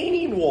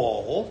retaining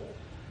wall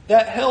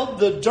that held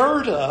the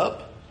dirt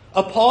up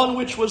upon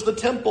which was the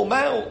Temple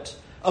Mount,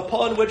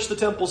 upon which the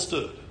temple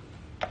stood.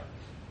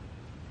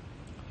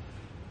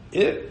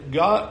 It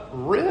got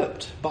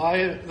ripped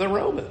by the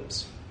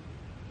Romans.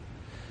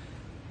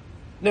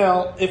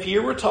 Now, if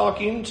you were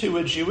talking to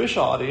a Jewish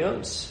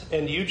audience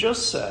and you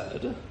just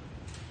said,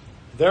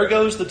 there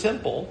goes the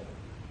temple,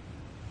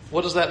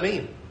 what does that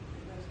mean?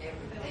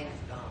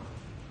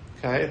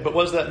 Okay, but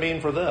what does that mean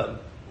for them?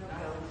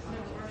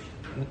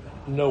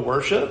 No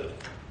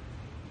worship?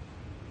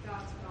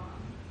 God's gone.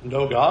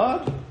 No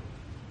God?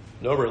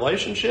 No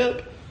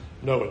relationship?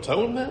 No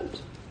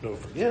atonement? No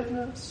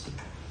forgiveness?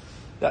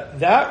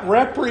 That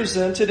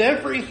represented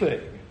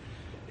everything.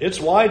 It's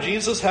why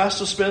Jesus has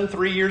to spend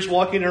 3 years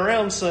walking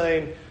around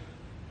saying,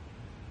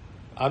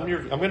 I'm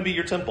going to be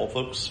your temple,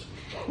 folks.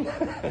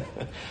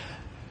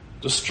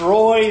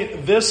 Destroy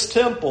this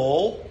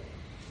temple.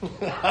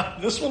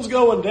 This one's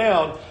going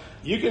down.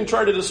 You can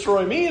try to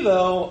destroy me,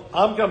 though.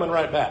 I'm coming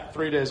right back.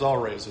 3 days, I'll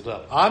raise it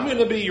up. I'm going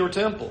to be your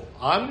temple.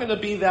 I'm going to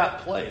be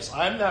that place.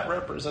 I'm that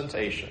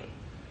representation.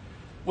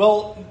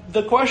 Well,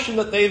 the question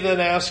that they then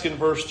ask in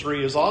verse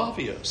 3 is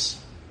obvious.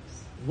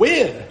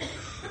 When?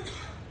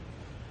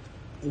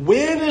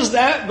 When is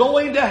that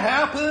going to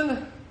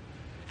happen?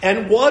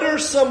 And what are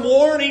some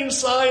warning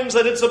signs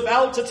that it's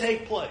about to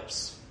take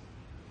place?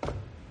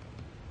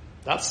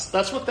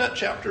 That's what that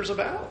chapter's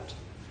about.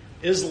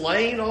 Is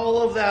laying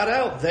all of that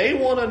out. They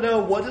want to know,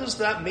 what does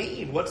that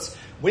mean?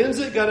 When's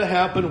it going to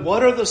happen?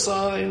 What are the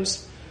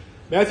signs?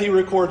 Matthew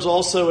records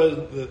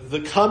also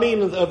the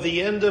coming of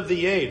the end of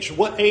the age.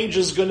 What age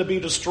is going to be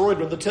destroyed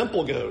when the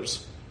temple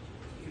goes?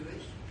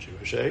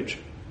 Jewish age.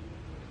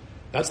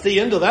 That's the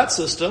end of that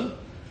system.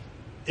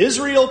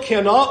 Israel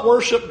cannot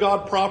worship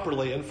God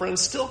properly, and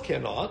friends, still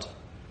cannot,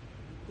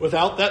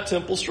 without that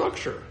temple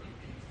structure.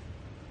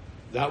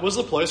 That was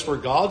the place where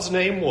God's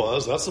name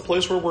was. That's the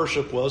place where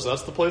worship was.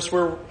 That's the place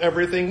where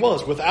everything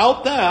was.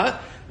 Without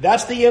that,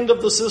 that's the end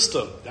of the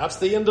system. That's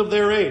the end of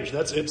their age.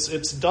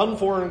 It's done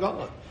for and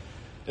gone.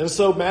 And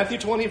so Matthew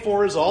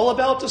 24 is all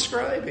about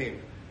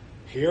describing,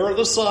 here are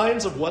the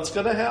signs of what's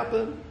going to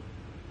happen.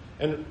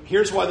 And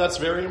here's why that's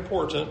very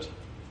important.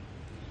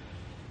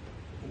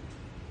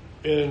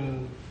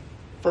 In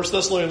 1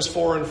 Thessalonians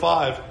 4 and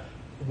 5,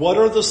 what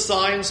are the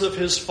signs of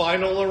his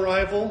final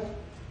arrival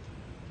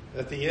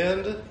at the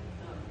end?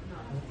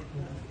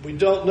 We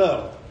don't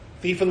know.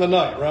 Thief in the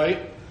night,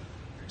 right?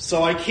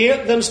 So I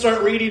can't then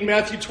start reading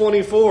Matthew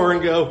 24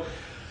 and go,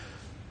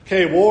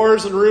 okay,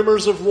 wars and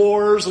rumors of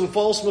wars and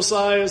false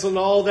messiahs and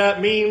all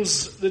that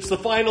means it's the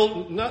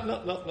final.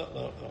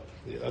 No.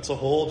 Yeah, that's a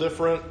whole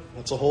different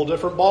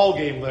ball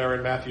game there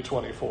in Matthew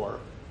 24.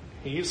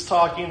 He's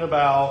talking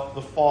about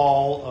the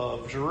fall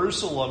of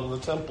Jerusalem and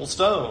the temple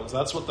stones.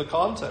 That's what the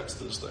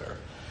context is there.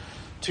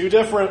 Two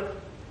different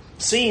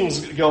scenes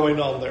going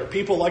on there.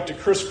 People like to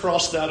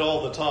crisscross that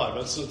all the time.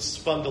 It's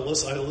fun to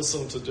listen. I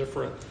listen to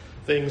different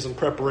things in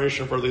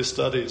preparation for these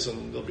studies,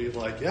 and they'll be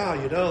like, yeah,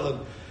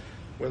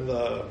 when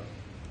the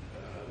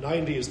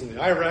 90s and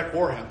the Iraq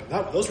War happened,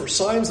 those were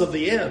signs of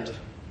the end.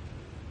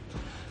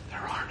 There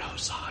are no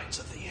signs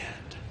of the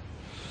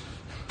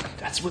end.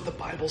 That's what the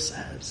Bible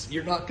says.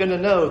 You're not going to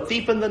know.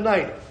 Thief in the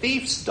night.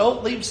 Thieves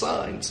don't leave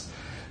signs.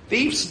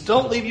 Thieves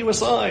don't leave you a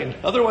sign.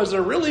 Otherwise,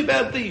 they're really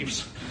bad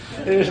thieves.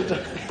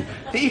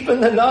 Thief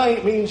in the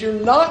night means you're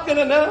not going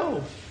to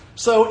know.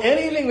 So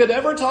anything that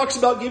ever talks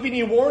about giving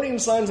you warning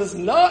signs is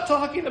not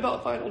talking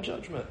about final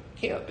judgment.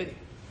 Can't be.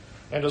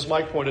 And as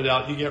Mike pointed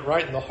out, you get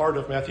right in the heart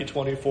of Matthew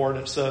 24, and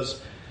it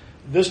says,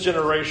 this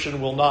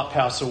generation will not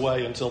pass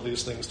away until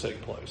these things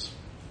take place.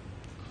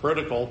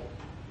 Critical.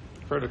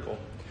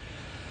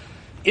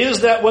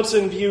 Is that what's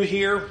in view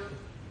here?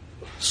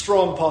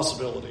 Strong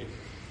possibility.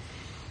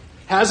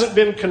 Hasn't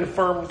been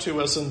confirmed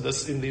to us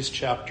in these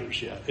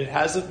chapters yet. It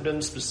hasn't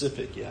been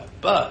specific yet.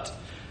 But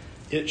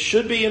it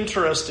should be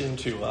interesting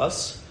to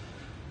us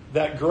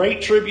that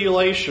great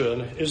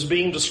tribulation is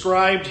being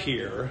described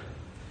here.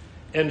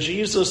 And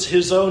Jesus,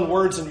 his own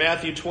words in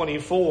Matthew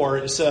 24,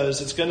 it says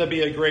it's going to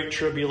be a great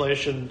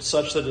tribulation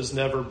such that has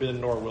never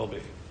been nor will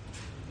be.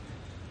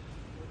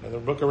 And the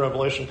book of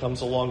Revelation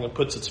comes along and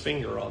puts its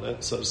finger on it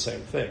and says the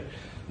same thing.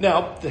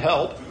 Now, to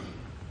help,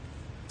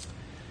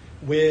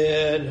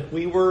 when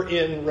we were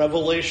in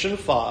Revelation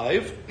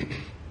 5,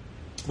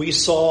 we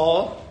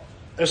saw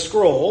a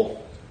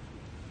scroll,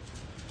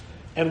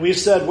 and we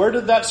said, where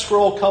did that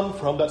scroll come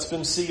from that's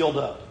been sealed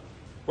up?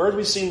 Where had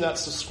we seen that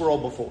scroll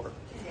before?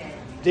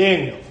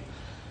 Daniel.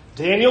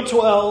 Daniel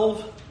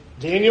 12.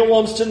 Daniel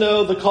wants to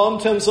know the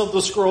contents of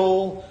the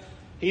scroll.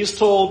 He's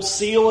told,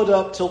 seal it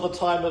up till the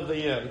time of the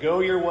end. Go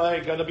your way,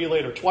 going to be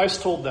later. Twice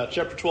told that.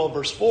 Chapter 12,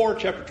 verse 4,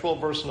 chapter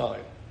 12, verse 9.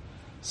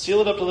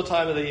 Seal it up till the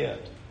time of the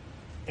end.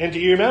 And do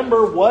you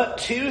remember what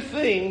two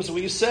things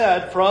we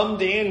said from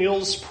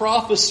Daniel's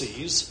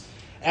prophecies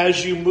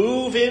as you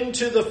move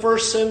into the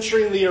first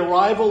century and the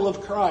arrival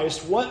of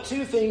Christ? What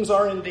two things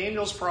are in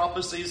Daniel's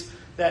prophecies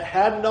that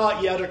had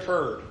not yet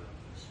occurred?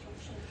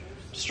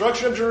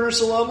 Destruction of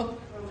Jerusalem,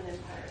 Roman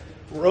Empire.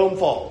 Rome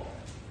fall.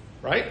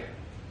 Right?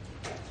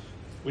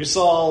 We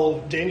saw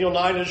Daniel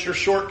 9 as your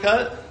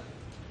shortcut.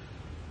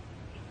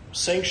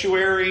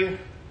 Sanctuary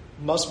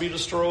must be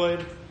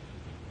destroyed.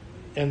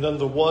 And then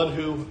the one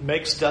who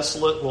makes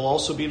desolate will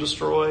also be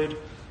destroyed.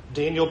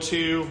 Daniel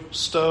 2,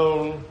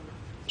 stone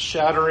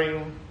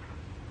shattering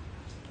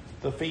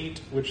the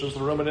feet, which is the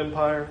Roman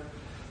Empire.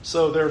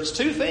 So there's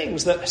two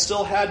things that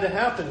still had to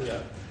happen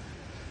yet.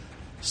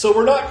 So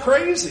we're not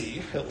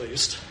crazy, at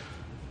least,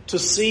 to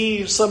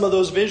see some of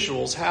those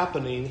visuals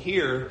happening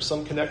here,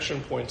 some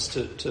connection points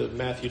to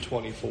Matthew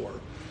 24.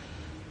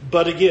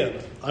 But again,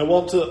 I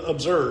want to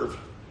observe,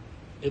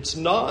 it's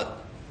not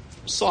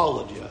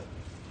solid yet.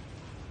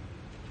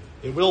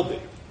 It will be,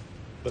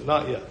 but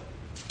not yet.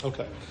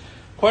 Okay.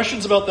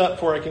 Questions about that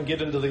before I can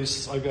get into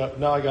these? I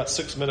got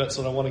 6 minutes,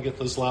 and I want to get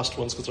those last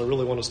ones because I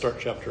really want to start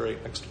chapter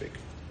 8 next week.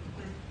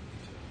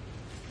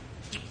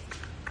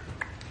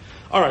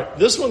 All right,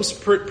 this one's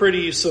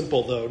pretty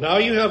simple, though. Now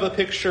you have a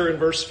picture in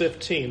verse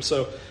 15.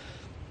 So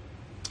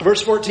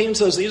verse 14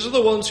 says, these are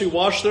the ones who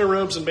washed their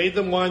robes and made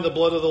them white in the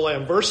blood of the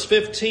Lamb. Verse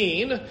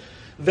 15,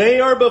 they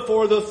are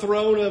before the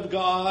throne of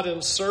God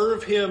and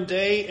serve him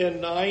day and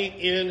night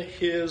in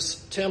his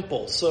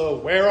temple. So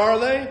where are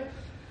they?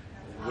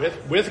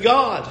 With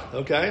God.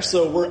 Okay,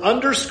 so we're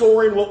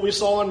underscoring what we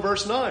saw in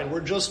verse 9.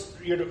 We're just,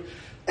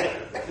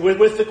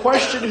 with the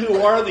question,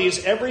 who are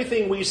these?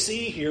 Everything we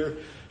see here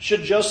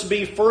should just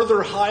be further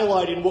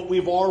highlighting what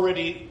we've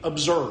already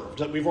observed,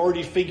 that we've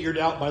already figured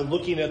out by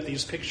looking at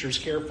these pictures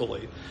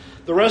carefully.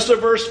 The rest of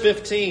verse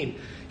 15,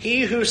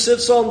 he who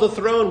sits on the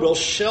throne will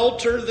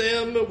shelter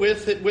them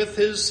with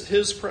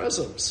his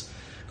presence.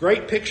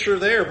 Great picture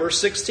there. Verse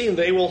 16,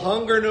 they will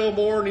hunger no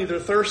more, neither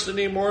thirst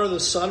any more.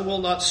 The sun will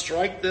not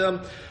strike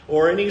them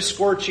or any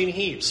scorching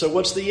heat. So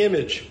what's the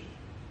image?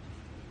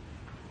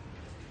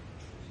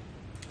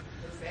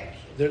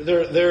 Perfection.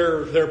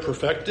 They're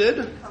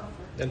perfected.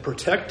 and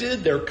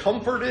protected. They're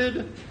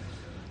comforted.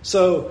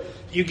 So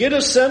you get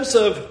a sense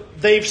of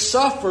they've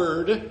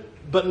suffered,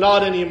 but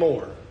not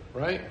anymore,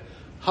 right?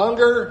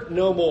 Hunger,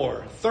 no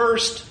more.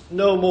 Thirst,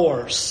 no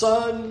more.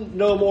 Sun,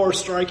 no more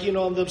striking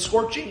on them.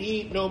 Scorching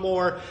heat, no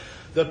more.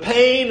 The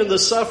pain and the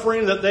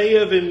suffering that they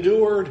have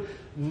endured,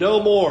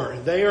 no more.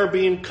 They are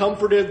being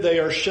comforted. They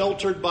are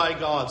sheltered by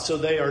God. So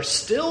they are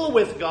still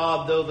with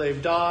God, though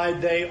they've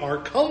died. They are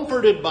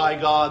comforted by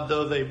God,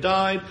 though they've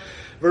died.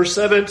 Verse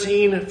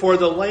 17, for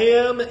the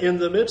Lamb in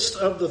the midst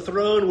of the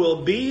throne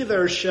will be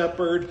their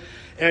shepherd,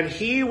 and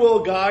he will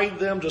guide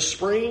them to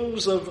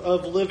springs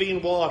of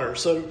living water.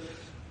 So,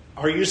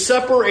 are you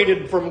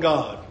separated from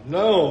God?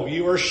 No,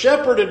 you are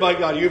shepherded by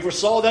God. You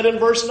saw that in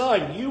verse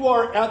 9. You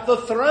are at the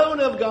throne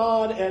of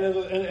God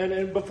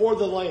and before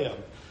the Lamb.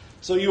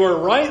 So you are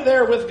right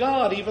there with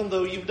God even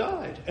though you've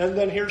died. And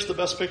then here's the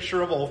best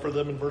picture of all for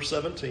them in verse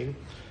 17.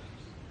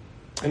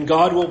 And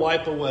God will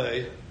wipe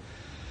away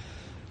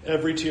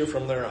every tear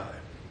from their eye.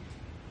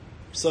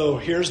 So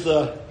here's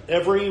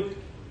every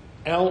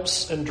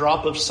ounce and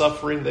drop of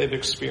suffering they've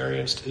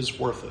experienced is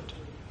worth it,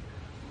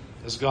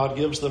 as God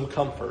gives them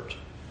comfort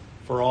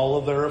for all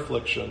of their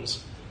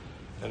afflictions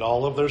and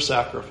all of their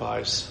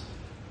sacrifice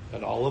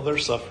and all of their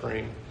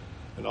suffering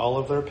and all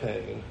of their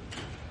pain.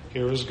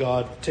 Here is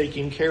God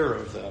taking care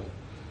of them,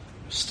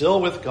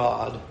 still with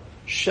God,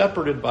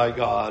 shepherded by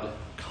God,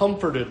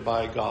 comforted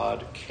by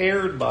God,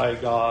 cared by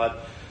God.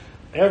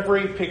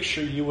 Every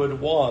picture you would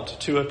want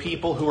to a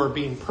people who are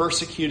being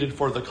persecuted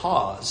for the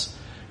cause.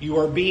 You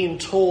are being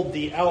told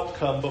the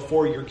outcome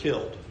before you're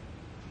killed.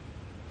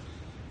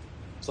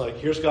 It's like,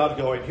 here's God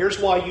going, here's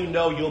why you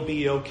know you'll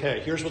be okay.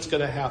 Here's what's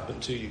going to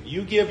happen to you.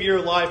 You give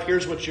your life,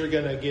 here's what you're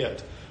going to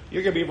get.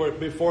 You're going to be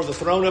before the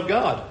throne of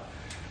God.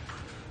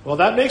 Well,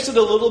 that makes it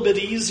a little bit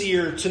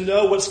easier to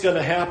know what's going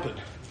to happen.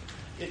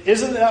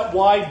 Isn't that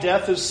why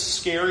death is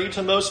scary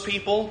to most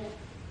people?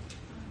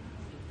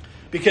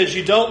 Because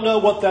you don't know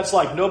what that's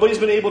like. Nobody's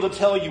been able to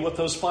tell you what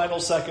those final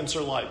seconds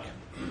are like.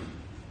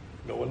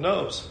 No one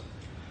knows.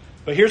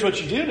 But here's what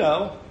you do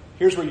know.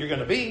 Here's where you're going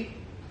to be.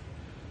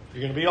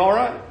 You're going to be all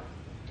right.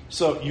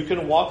 So you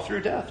can walk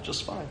through death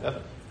just fine.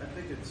 Evan? I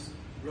think it's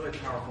really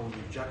powerful when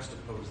you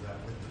juxtapose that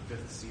with the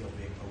fifth seal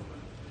being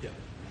open. Yeah.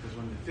 Because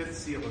when the fifth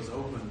seal is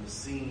open, the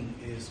scene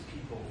is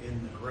people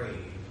in the grave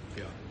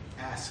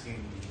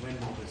asking, when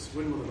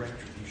will the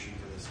retribution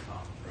for this come?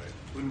 Right.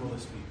 When will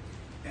this be?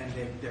 And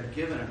they're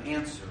given an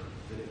answer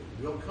that it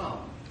will come.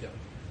 Yeah.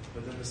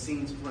 But then the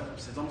scene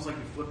flips. It's almost like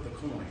you flip the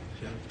coin.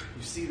 Yeah.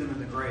 You see them in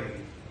the grave,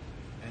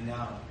 and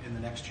now in the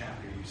next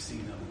chapter you see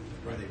them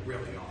where they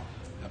really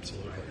are.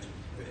 Absolutely. Right?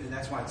 And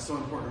that's why it's so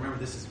important. Remember,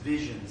 this is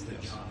visions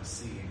that John is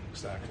seeing.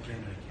 Exactly.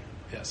 Again and again.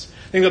 Yes.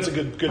 I think that's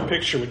a good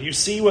picture. When you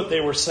see what they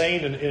were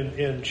saying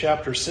in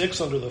chapter 6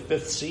 under the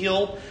fifth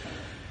seal,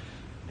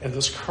 and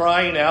this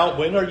crying out,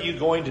 when are you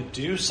going to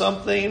do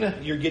something?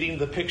 You're getting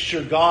the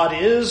picture. God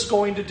is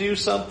going to do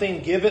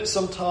something. Give it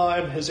some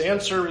time. His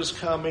answer is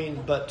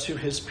coming. But to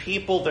his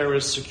people, there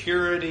is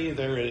security.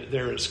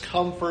 There is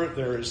comfort.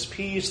 There is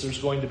peace. There's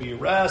going to be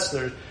rest.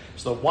 There's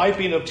the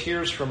wiping of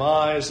tears from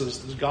eyes.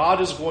 God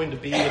is going to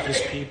be with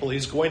his people.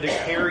 He's going to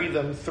carry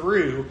them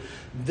through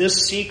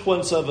this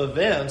sequence of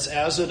events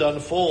as it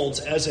unfolds,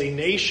 as a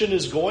nation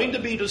is going to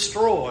be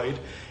destroyed,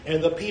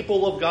 and the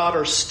people of God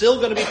are still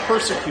going to be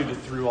persecuted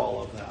through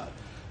all of that.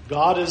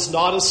 God is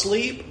not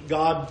asleep.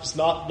 God's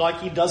not like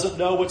he doesn't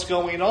know what's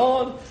going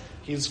on.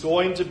 He's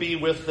going to be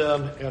with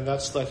them, and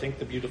that's, I think,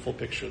 the beautiful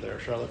picture there.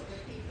 Charlotte?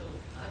 The people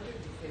under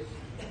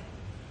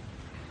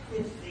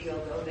the fifth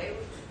seal, though, they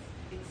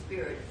were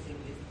experiencing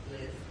this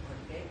bliss,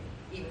 weren't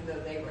they? Even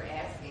though they were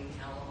asking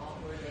how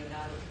long were they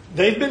not.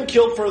 They've been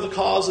killed for the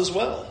cause as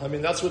well. I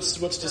mean, that's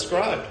what's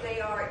described.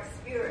 They are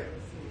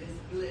experiencing this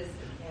bliss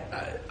in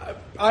heaven.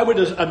 I would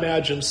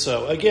imagine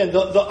so. Again,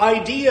 the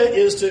idea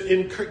is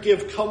to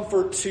give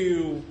comfort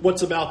to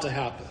what's about to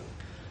happen.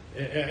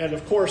 And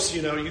of course,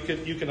 you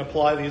can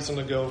apply these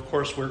and go, of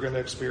course, we're going to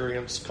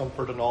experience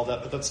comfort and all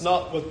that, but that's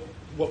not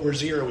what we're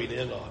zeroing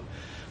in on.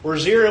 We're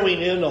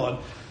zeroing in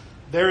on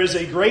there is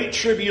a great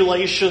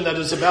tribulation that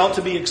is about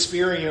to be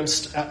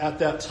experienced at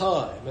that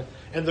time,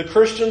 and the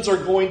Christians are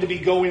going to be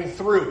going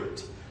through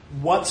it.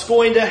 What's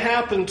going to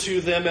happen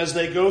to them as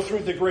they go through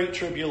the great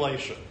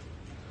tribulation?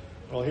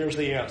 Well, here's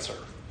the answer.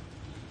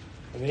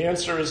 And the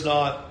answer is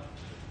not,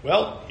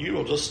 well, you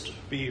will just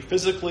be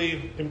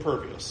physically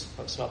impervious.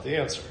 That's not the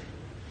answer.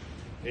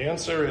 The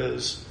answer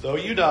is, though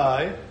you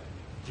die,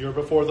 you're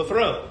before the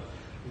throne.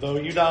 Though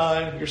you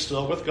die, you're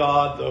still with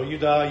God. Though you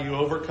die, you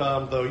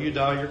overcome. Though you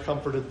die, you're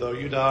comforted. Though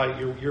you die,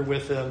 you're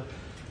with him.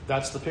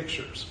 That's the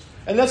pictures.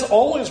 And that's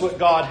always what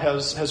God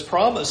has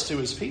promised to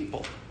his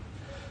people.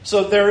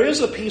 So there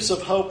is a piece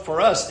of hope for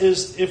us,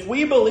 is if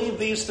we believe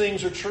these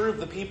things are true of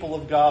the people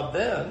of God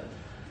then,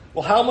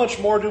 well, how much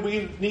more do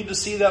we need to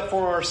see that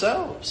for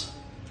ourselves?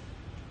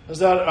 Is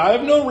that I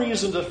have no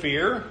reason to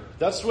fear.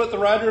 That's what the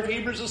writer of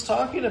Hebrews is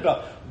talking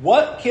about.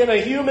 What can a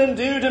human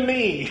do to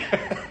me?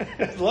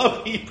 I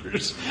love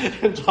Hebrews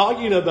and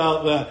talking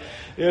about that.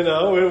 You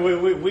know,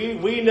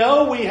 we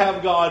know we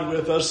have God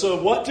with us.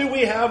 So what do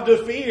we have to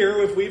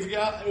fear if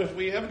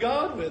we have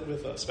God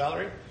with us?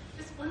 Valerie?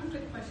 Just one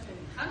quick question.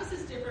 How does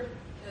this differ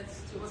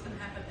as to what's going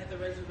to happen at the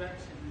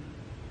resurrection?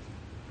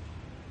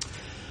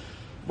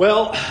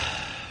 Well,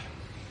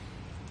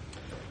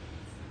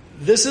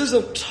 this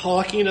isn't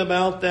talking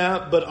about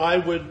that, but I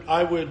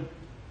would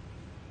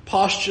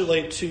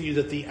postulate to you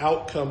that the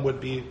outcome would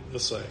be the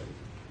same.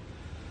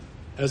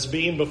 As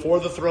being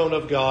before the throne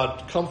of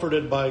God,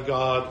 comforted by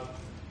God,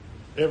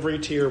 every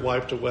tear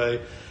wiped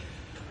away.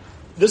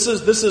 This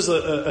is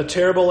a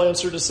terrible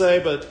answer to say,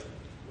 but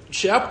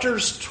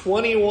chapters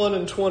 21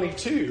 and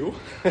 22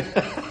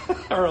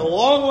 are a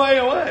long way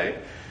away.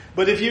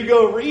 But if you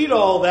go read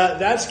all that,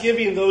 that's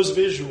giving those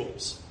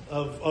visuals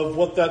of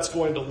what that's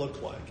going to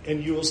look like.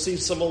 And you will see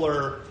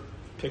similar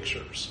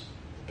pictures.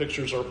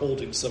 Pictures are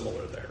holding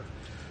similar there.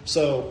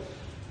 So,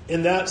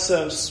 in that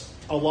sense,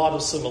 a lot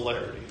of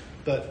similarity.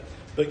 But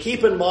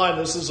keep in mind,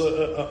 this is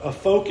a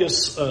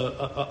focus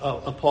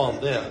upon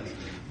them.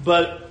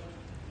 But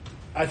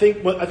I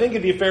think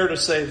it'd be fair to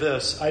say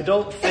this. I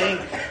don't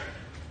think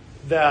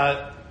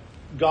that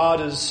God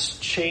is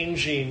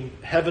changing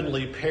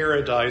heavenly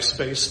paradise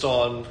based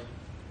on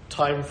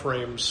time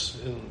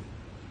frames in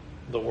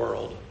the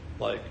world.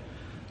 Like,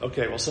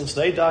 okay, well, since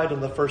they died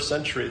in the first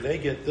century, they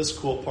get this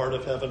cool part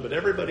of heaven, but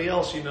everybody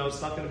else,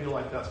 it's not going to be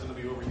like that. It's going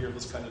to be over here,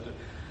 this kind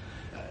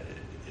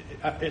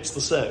of... It's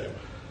the same.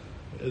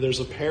 There's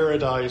a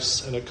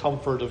paradise and a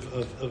comfort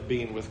of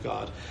being with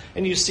God.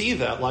 And you see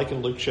that, like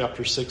in Luke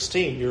chapter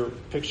 16. You're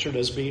pictured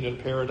as being in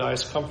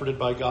paradise, comforted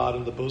by God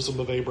in the bosom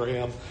of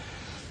Abraham.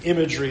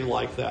 Imagery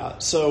like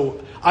that.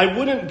 So I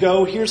wouldn't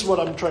go, here's what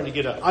I'm trying to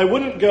get at. I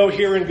wouldn't go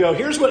here and go,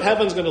 here's what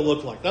heaven's going to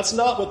look like. That's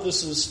not what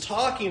this is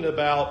talking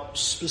about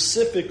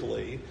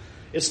specifically.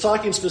 It's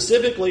talking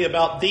specifically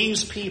about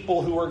these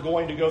people who are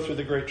going to go through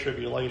the Great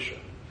Tribulation.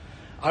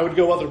 I would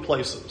go other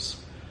places.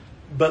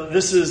 But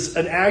this is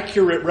an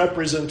accurate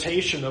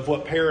representation of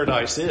what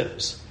paradise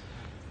is.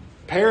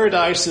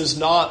 Paradise is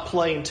not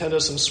playing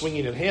tennis and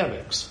swinging in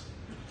hammocks.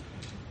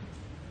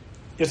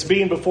 It's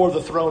being before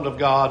the throne of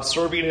God,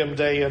 serving Him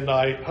day and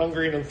night,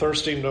 hungering and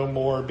thirsting no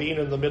more, being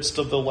in the midst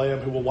of the Lamb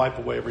who will wipe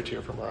away every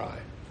tear from our eye.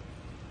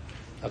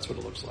 That's what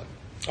it looks like.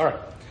 All right.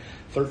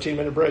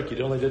 13-minute break.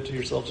 You only did to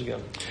yourselves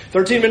again.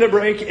 13-minute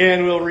break,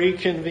 and we'll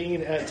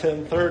reconvene at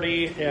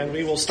 10:30, and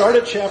we will start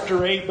at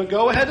chapter 8. But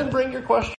go ahead and bring your questions.